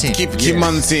him on the team. Keep him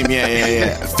on the team.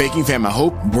 Yeah. Faking Fam. I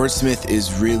hope Wordsmith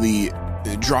is really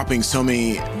dropping so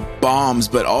many bombs,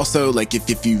 but also like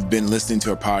if you've been listening to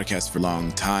our podcast for a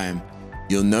long time,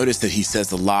 you'll notice that he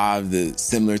says a lot of the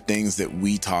similar things that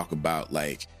we talk about,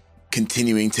 like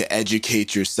continuing to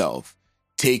educate yourself,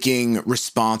 taking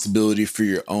responsibility for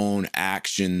your own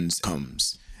actions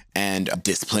comes, and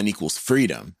discipline equals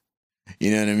freedom.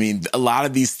 You know what I mean? A lot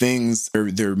of these things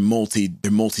they're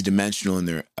multidimensional in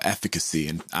their efficacy,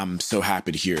 and I'm so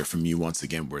happy to hear it from you once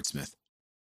again, Wordsmith.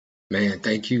 Man,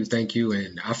 thank you.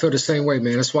 And I feel the same way,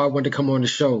 man. That's why I wanted to come on the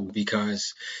show,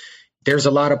 because there's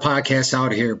a lot of podcasts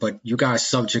out here, but you guys'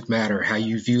 subject matter, how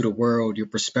you view the world, your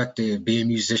perspective, being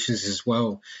musicians as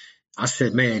well. I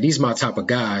said, man, these are my type of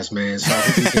guys, man. So I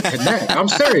think we can connect. I'm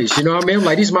serious, you know what I mean?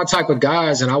 Like, these are my type of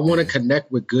guys, and I want to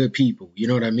connect with good people. You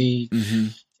know what I mean? Mm-hmm.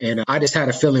 And I just had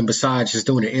a feeling, besides just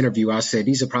doing an interview, I said,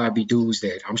 these will probably be dudes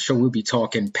that I'm sure we'll be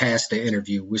talking past the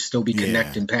interview. We'll still be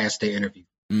connecting past the interview.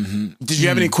 Mm-hmm. Did you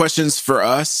have any questions for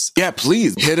us? Yeah,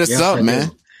 please hit us up, man.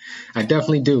 I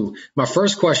definitely do. My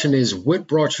first question is, what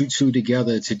brought you two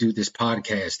together to do this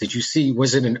podcast? Did you see,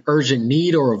 was it an urgent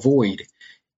need or a void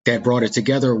that brought it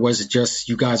together? Or was it just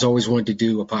you guys always wanted to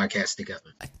do a podcast together?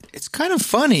 It's kind of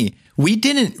funny. We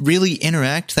didn't really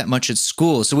interact that much at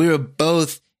school. So we were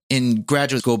both in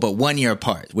graduate school, but 1 year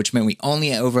apart, which meant we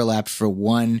only overlapped for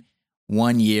one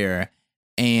year.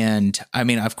 And I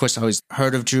mean, of course, I always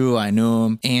heard of Drew. I knew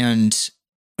him. And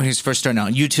when he was first starting out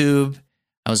on YouTube,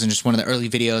 I was in just one of the early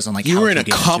videos on like, you were in a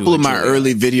couple of my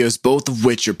early videos, both of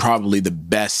which are probably the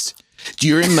best.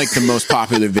 You're in like the most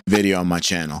popular video on my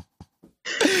channel.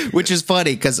 Which is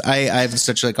funny because I have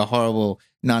such like a horrible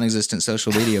non-existent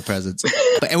social media presence.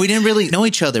 And we didn't really know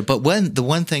each other. But the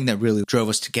one thing that really drove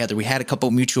us together, we had a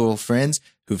couple mutual friends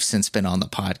who've since been on the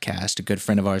podcast. A good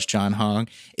friend of ours, John Hong,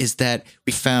 is that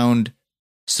we found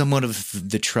somewhat of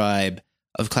the tribe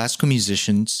of classical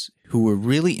musicians who were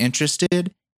really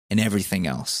interested in everything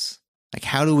else. Like,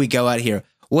 how do we go out here?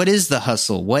 What is the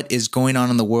hustle? What is going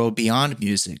on in the world beyond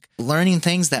music? Learning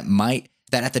things that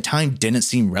at the time didn't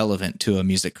seem relevant to a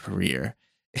music career.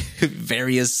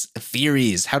 Various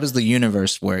theories. How does the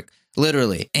universe work?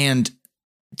 Literally. And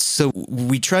so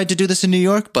we tried to do this in New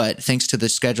York, but thanks to the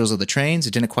schedules of the trains,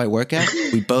 it didn't quite work out.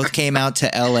 We both came out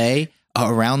to LA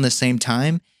around the same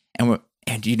time, and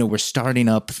we're starting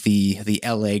up the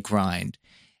LA grind.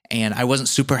 And I wasn't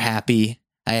super happy.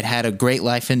 I had a great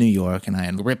life in New York, and I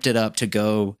had ripped it up to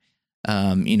go,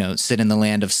 sit in the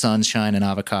land of sunshine and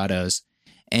avocados.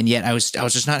 And yet I was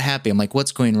just not happy. I'm like,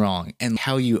 what's going wrong? And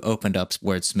how you opened up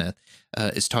Wordsmith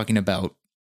is talking about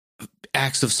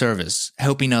acts of service,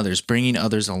 helping others, bringing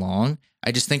others along.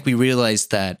 I just think we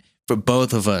realized that for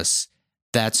both of us,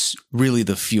 that's really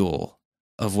the fuel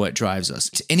of what drives us.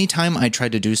 Anytime I try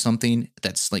to do something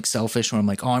that's like selfish, or I'm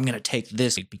like, oh, I'm going to take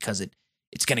this because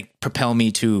it's going to propel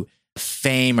me to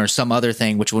fame or some other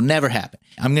thing, which will never happen.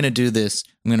 I'm going to do this.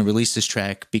 I'm going to release this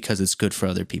track because it's good for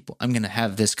other people. I'm going to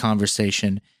have this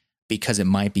conversation because it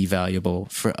might be valuable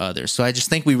for others. So I just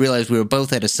think we realized we were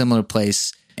both at a similar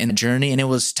place in the journey, and it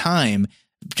was time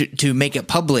to make it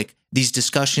public, these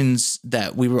discussions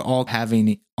that we were all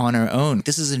having on our own.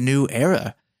 This is a new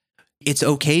era. It's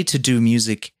okay to do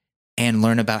music and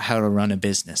learn about how to run a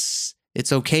business.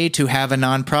 It's okay to have a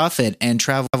nonprofit and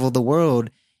travel the world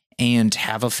and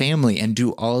have a family and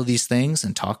do all of these things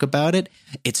and talk about it.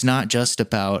 It's not just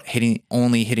about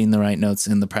only hitting the right notes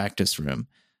in the practice room.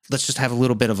 Let's just have a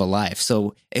little bit of a life.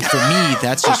 So for me,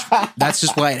 that's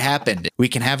just why it happened. We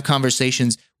can have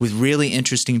conversations with really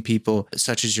interesting people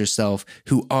such as yourself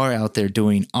who are out there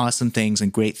doing awesome things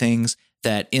and great things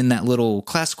that in that little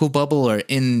classical bubble or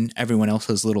in everyone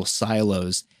else's little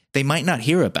silos, they might not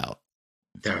hear about.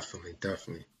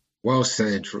 Definitely. Well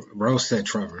said, Trevor. Well said,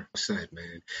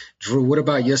 man. Drew, what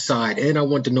about your side? And I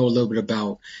want to know a little bit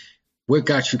about what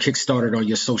got you kickstarted on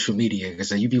your social media,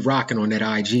 because you be rocking on that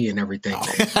IG and everything.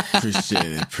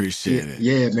 Appreciate it.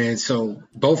 Yeah, man. So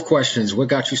both questions: what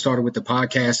got you started with the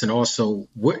podcast, and also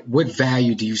what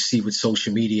value do you see with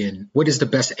social media, and what is the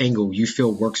best angle you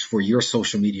feel works for your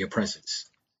social media presence?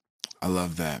 I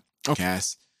love that. Okay.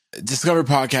 Discovered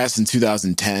podcasts in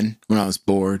 2010 when I was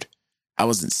bored. I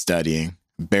wasn't studying,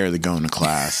 barely going to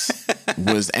class.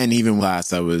 And even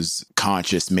class, I was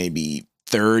conscious maybe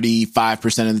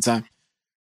 35% of the time.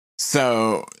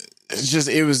 So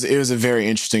it was a very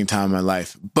interesting time in my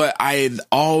life. But I had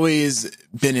always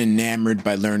been enamored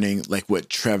by learning, like what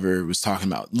Trevor was talking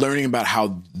about, learning about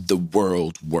how the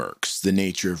world works, the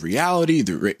nature of reality,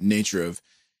 the nature of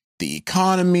the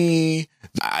economy.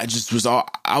 I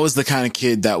was the kind of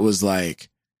kid that was like,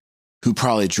 who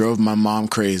probably drove my mom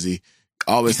crazy.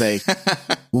 Always like,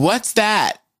 what's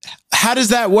that? How does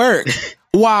that work?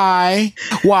 Why?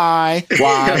 Like,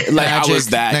 Magic. I was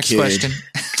that Next kid. question.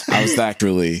 I was that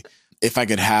really, if I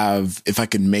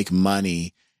could make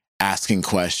money asking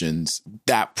questions,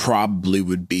 that probably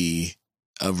would be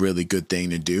a really good thing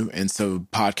to do. And so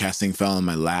podcasting fell in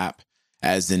my lap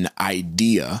as an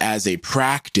idea. As a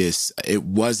practice, it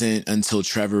wasn't until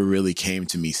Trevor really came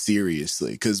to me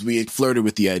seriously, because we had flirted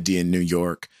with the idea in New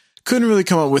York. Couldn't really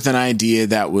come up with an idea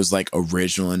that was like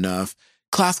original enough.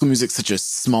 Classical music's such a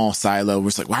small silo. We're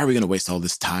just like, why are we going to waste all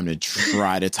this time to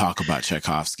try to talk about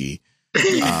Tchaikovsky?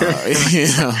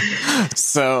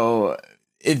 So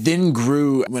it then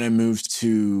grew when I moved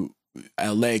to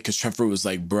LA, because Trevor was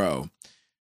like, bro,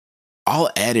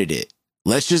 I'll edit it.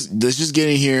 Let's just get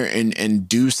in here and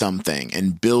do something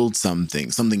and build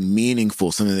something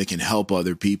meaningful, something that can help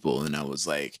other people. And I was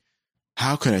like,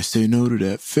 how could I say no to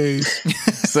that face?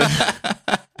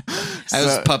 That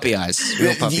was puppy eyes.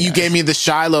 Real puppy you eyes. Gave me the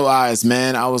Shiloh eyes,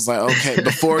 man. I was like, okay,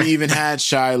 before he even had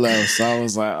Shiloh. So I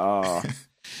was like, oh.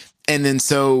 And then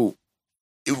so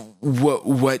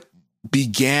what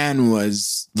began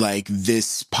was like,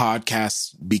 this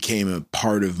podcast became a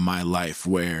part of my life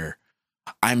where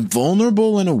I'm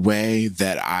vulnerable in a way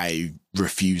that I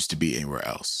refuse to be anywhere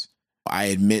else. I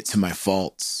admit to my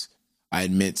faults. I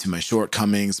admit to my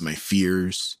shortcomings, my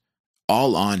fears,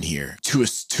 all on here to a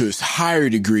higher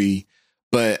degree.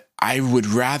 But I would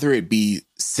rather it be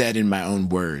said in my own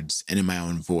words and in my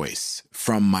own voice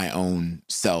from my own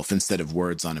self instead of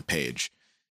words on a page.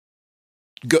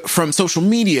 From social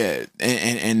media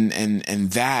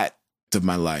and that of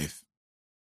my life,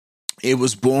 it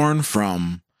was born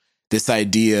from this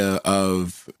idea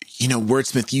of,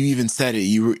 Wordsmith, you even said it.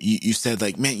 You said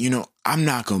like, man, I'm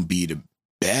not going to be the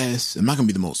best. I'm not going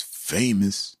to be the most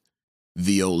famous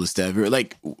violist ever.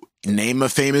 Like, name a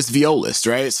famous violist,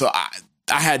 right? So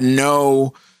I had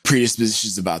no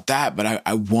predispositions about that, but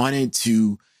I wanted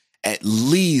to, at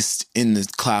least in the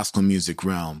classical music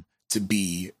realm, to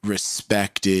be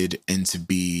respected and to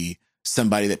be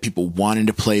somebody that people wanted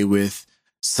to play with,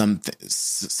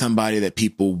 somebody that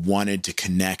people wanted to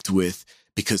connect with,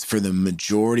 because for the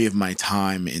majority of my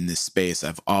time in this space,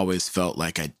 I've always felt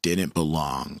like I didn't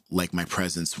belong, like my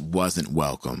presence wasn't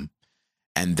welcome,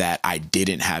 and that I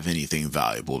didn't have anything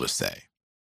valuable to say.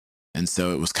 And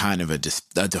so it was kind of a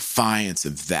defiance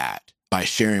of that by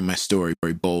sharing my story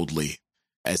very boldly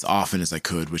as often as I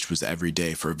could, which was every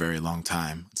day for a very long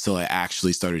time, until I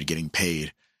actually started getting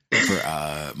paid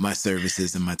for my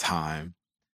services and my time.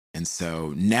 And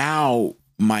so now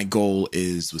my goal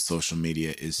is with social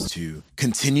media is to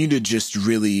continue to just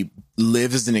really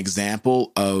live as an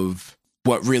example of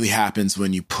what really happens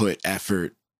when you put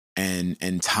effort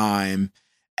and time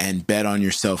and bet on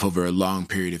yourself over a long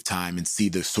period of time and see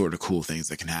the sort of cool things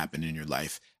that can happen in your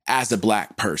life as a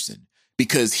Black person.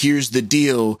 Because here's the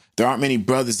deal. There aren't many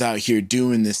brothers out here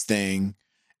doing this thing.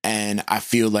 And I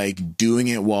feel like doing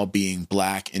it while being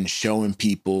Black and showing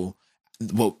people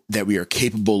that we are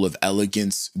capable of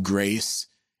elegance, grace,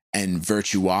 and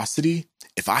virtuosity.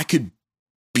 If I could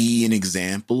be an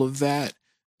example of that,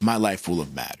 my life will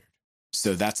have mattered.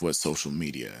 So that's what social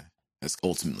media has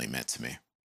ultimately meant to me.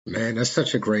 Man, that's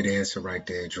such a great answer right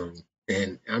there, Drew.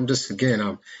 And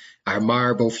I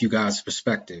admire both you guys'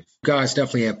 perspective. You guys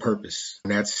definitely have purpose.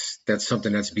 And that's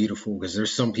something that's beautiful, because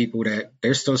there's some people that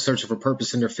they're still searching for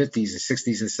purpose in their 50s and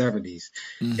 60s and 70s.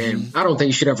 Mm-hmm. And I don't think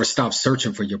you should ever stop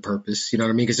searching for your purpose. You know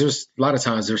what I mean? Because there's a lot of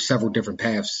times there's several different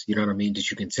paths, you know what I mean, that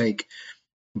you can take.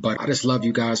 But I just love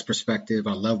you guys' perspective.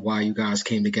 I love why you guys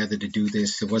came together to do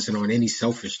this. It wasn't on any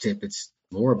selfish tip. It's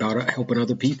more about helping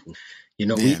other people.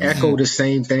 We echo the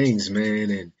same things, man.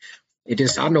 And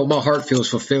I know my heart feels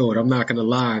fulfilled. I'm not going to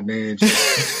lie, man.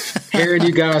 Just hearing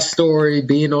you guys' story,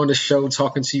 being on the show,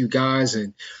 talking to you guys,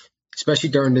 and especially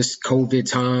during this COVID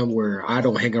time where I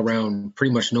don't hang around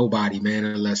pretty much nobody, man,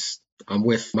 unless I'm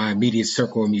with my immediate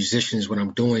circle of musicians when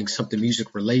I'm doing something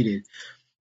music related.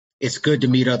 It's good to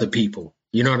meet other people.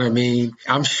 You know what I mean?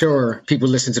 I'm sure people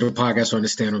listen to the podcast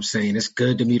understand what I'm saying. It's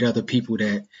good to meet other people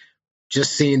that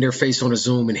just seeing their face on a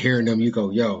Zoom and hearing them, you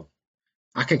go, yo,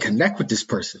 I can connect with this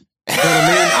person. You know what I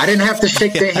mean? I didn't have to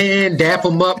shake their hand, dap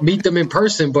them up, meet them in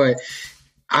person, but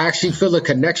I actually feel a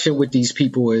connection with these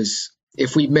people as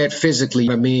if we met physically,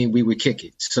 we would kick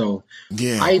it. So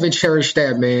I even cherish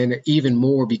that, man, even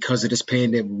more because of this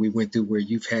pandemic we went through, where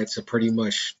you've had to pretty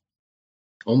much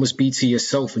almost be to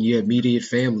yourself and your immediate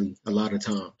family a lot of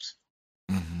times.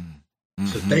 Mm-hmm.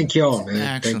 So thank y'all,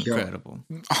 man. Thank y'all. Incredible.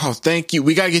 Oh, thank you.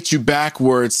 We got to get you back,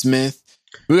 Wordsmith.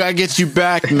 We got to get you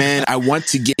back, man. I want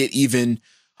to get even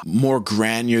more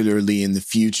granularly in the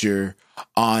future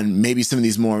on maybe some of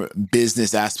these more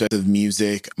business aspects of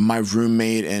music. My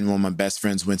roommate and one of my best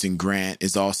friends, Winton Grant,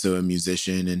 is also a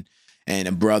musician. and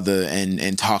a brother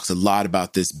and talks a lot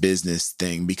about this business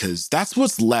thing, because that's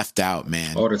what's left out,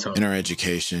 man, all the time in our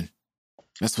education.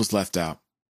 That's what's left out.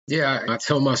 Yeah, I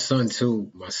tell my son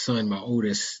too. My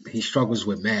oldest, he struggles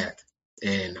with math.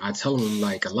 And I tell him,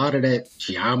 like, a lot of that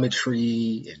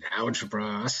geometry and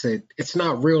algebra, I said, it's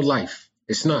not real life.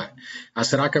 It's not. I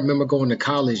said, I can remember going to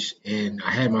college and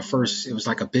I had my first, it was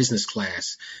like a business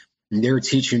class. And they were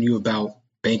teaching you about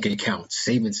bank accounts,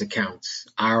 savings accounts,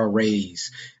 IRAs.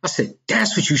 I said,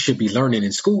 that's what you should be learning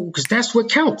in school, because that's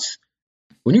what counts.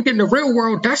 When you get in the real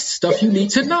world, that's the stuff you need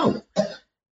to know.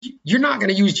 You're not going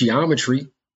to use geometry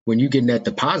when you get in that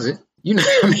deposit. You know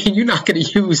what I mean? You're not going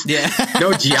to use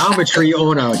no geometry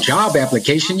on a job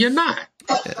application. You're not.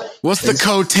 What's the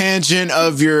cotangent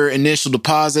of your initial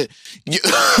deposit?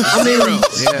 I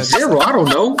mean, zero. I don't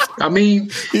know. I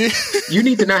mean, you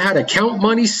need to know how to count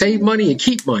money, save money, and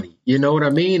keep money. You know what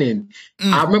I mean? And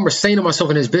I remember saying to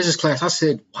myself in this business class, I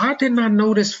said, why didn't I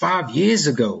know this 5 years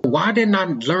ago? Why didn't I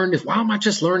learn this? Why am I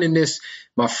just learning this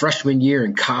my freshman year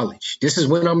in college? This is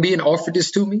when I'm being offered this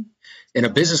to me in a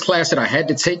business class that I had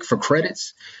to take for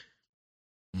credits.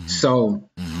 So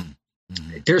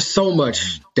there's so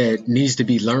much that needs to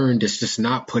be learned that's just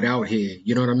not put out here.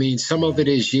 You know what I mean? Some of it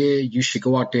is, you should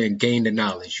go out there and gain the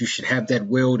knowledge. You should have that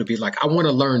will to be like, I want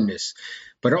to learn this.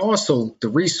 But also the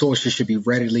resources should be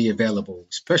readily available,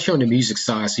 especially on the music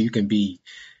side, so you can be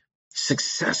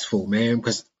successful, man.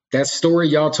 Because that story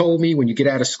y'all told me when you get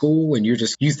out of school and you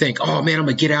think, oh man, I'm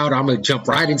going to get out. I'm going to jump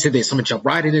right into this. I'm going to jump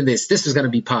right into this. This is going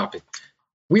to be popping.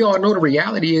 We all know the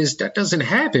reality is that doesn't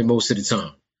happen most of the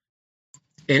time.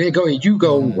 And you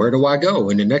go, where do I go?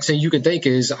 And the next thing you can think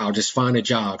is, I'll just find a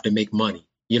job to make money.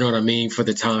 You know what I mean? For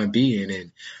the time being.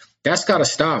 And that's got to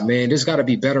stop, man. There's got to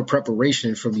be better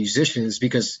preparation for musicians,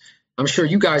 because I'm sure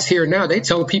you guys hear now, they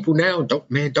tell people now,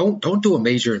 don't do a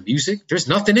major in music. There's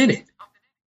nothing in it.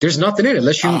 There's nothing in it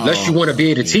unless you want to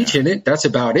be able to teach in it. That's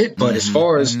about it. But as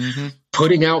far as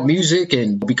putting out music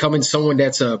and becoming someone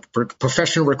that's a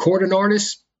professional recording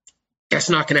artist, that's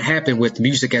not going to happen with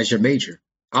music as your major.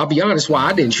 I'll be honest, why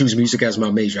I didn't choose music as my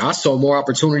major. I saw more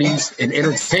opportunities in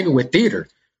entertainment with theater.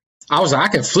 I was like,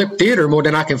 I can flip theater more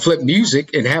than I can flip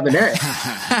music, and having that.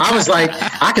 I was like,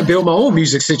 I can build my own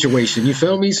music situation. You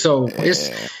feel me? So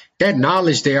it's that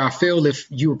knowledge there. I feel if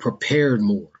you were prepared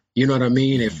more. You know what I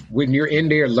mean? If when you're in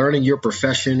there learning your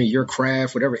profession or your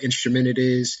craft, whatever instrument it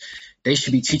is, they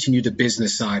should be teaching you the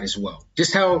business side as well.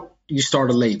 Just how you start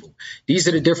a label. These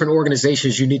are the different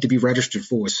organizations you need to be registered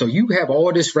for. So you have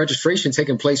all this registration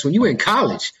taking place when you're in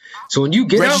college. So when you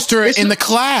get register in the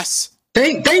class.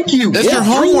 Thank you. That's your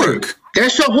homework.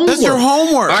 That's your homework. That's your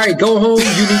homework. All right, go home. You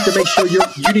need to make sure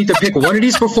you need to pick one of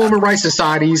these performing rights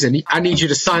societies, and I need you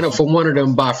to sign up for one of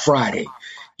them by Friday.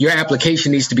 Your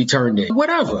application needs to be turned in.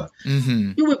 Whatever.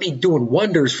 You would be doing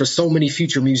wonders for so many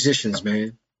future musicians,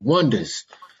 man. Wonders.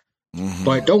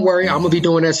 But don't worry, I'm gonna be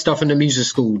doing that stuff in the music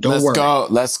school.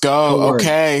 Let's go.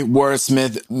 Okay,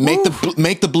 Wordsmith,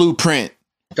 make the blueprint.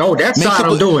 Oh, that side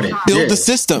I'm doing it. Build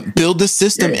the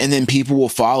system, and then people will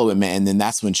follow it, man. And then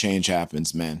that's when change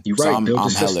happens, man. You're right. I'm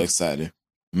hella excited.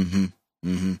 You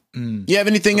have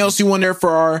anything else you want there for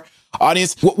our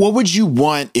audience? What would you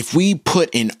want if we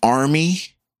put an army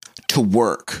to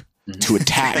work to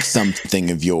attack something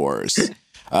of yours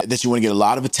that you want to get a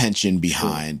lot of attention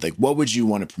behind? Like, what would you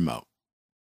want to promote?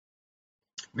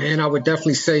 Man, I would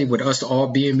definitely say, with us all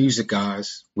being music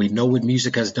guys, we know what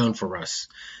music has done for us.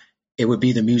 It would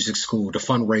be the music school, the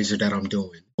fundraiser that I'm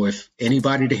doing. If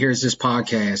anybody that hears this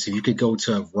podcast, if you could go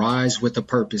to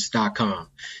risewithapurpose.com.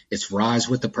 It's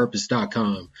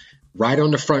risewithapurpose.com. Right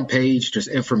on the front page, there's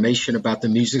information about the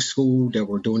music school that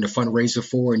we're doing the fundraiser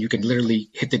for, and you can literally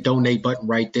hit the donate button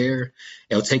right there.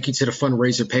 It'll take you to the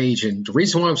fundraiser page. And the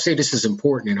reason why I'm saying this is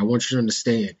important, and I want you to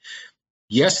understand,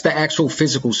 yes, the actual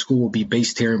physical school will be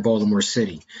based here in Baltimore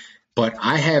City, but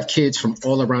I have kids from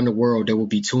all around the world that will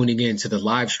be tuning in to the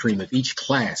live stream of each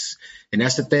class. And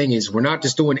that's the thing, is we're not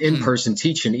just doing in-person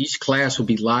teaching. Each class will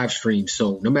be live streamed.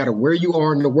 So no matter where you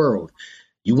are in the world,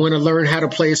 you want to learn how to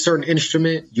play a certain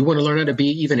instrument, you want to learn how to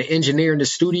be even an engineer in the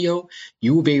studio,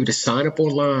 you will be able to sign up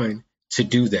online to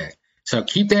do that. So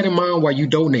keep that in mind while you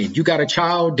donate. You got a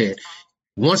child that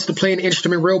wants to play an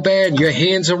instrument real bad and your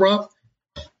hands are up,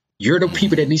 you're the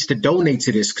people that needs to donate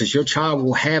to this, because your child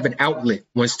will have an outlet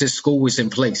once this school is in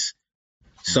place.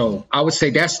 So I would say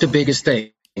that's the biggest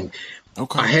thing.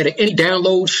 Okay. I had any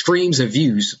download, streams, or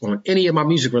views on any of my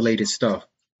music related stuff,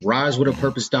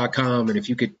 risewithapurpose.com. And if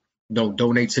you could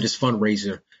donate to this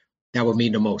fundraiser, that would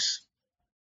mean the most.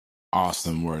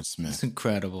 Awesome, Wordsmith. It's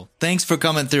incredible. Thanks for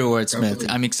coming through, Wordsmith.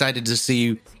 I'm excited to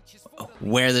see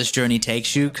where this journey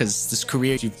takes you, because this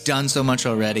career, you've done so much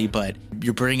already, but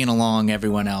you're bringing along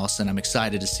everyone else, and I'm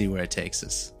excited to see where it takes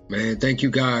us. Man, thank you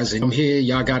guys. And I'm here.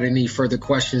 Y'all got any further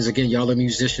questions? Again, y'all are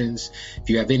musicians. If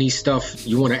you have any stuff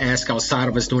you want to ask outside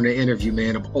of us during the interview,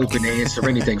 man, I'm open to answer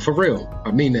anything. For real.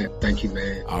 I mean that. Thank you,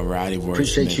 man. All righty.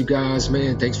 Appreciate you guys,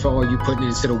 man. Thanks for all you putting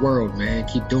into the world, man.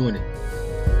 Keep doing it.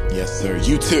 Yes, sir.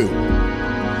 You too.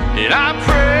 And I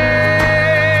pray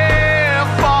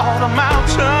for the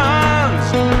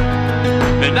mountains,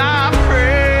 and I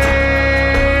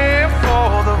pray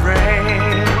for the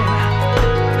rain,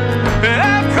 and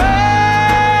I pray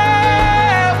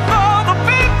for the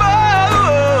people,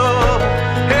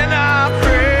 and I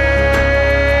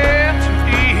pray to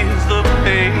ease the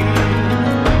pain.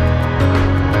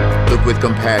 Look with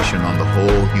compassion on the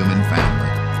whole human family.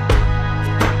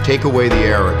 Take away the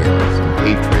arrogance and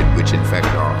hatred which infect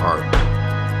our hearts.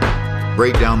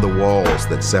 Break down the walls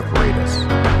that separate us.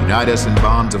 Unite us in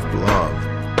bonds of love.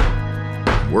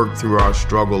 Work through our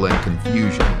struggle and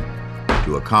confusion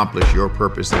to accomplish your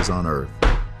purposes on earth.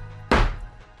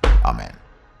 Amen.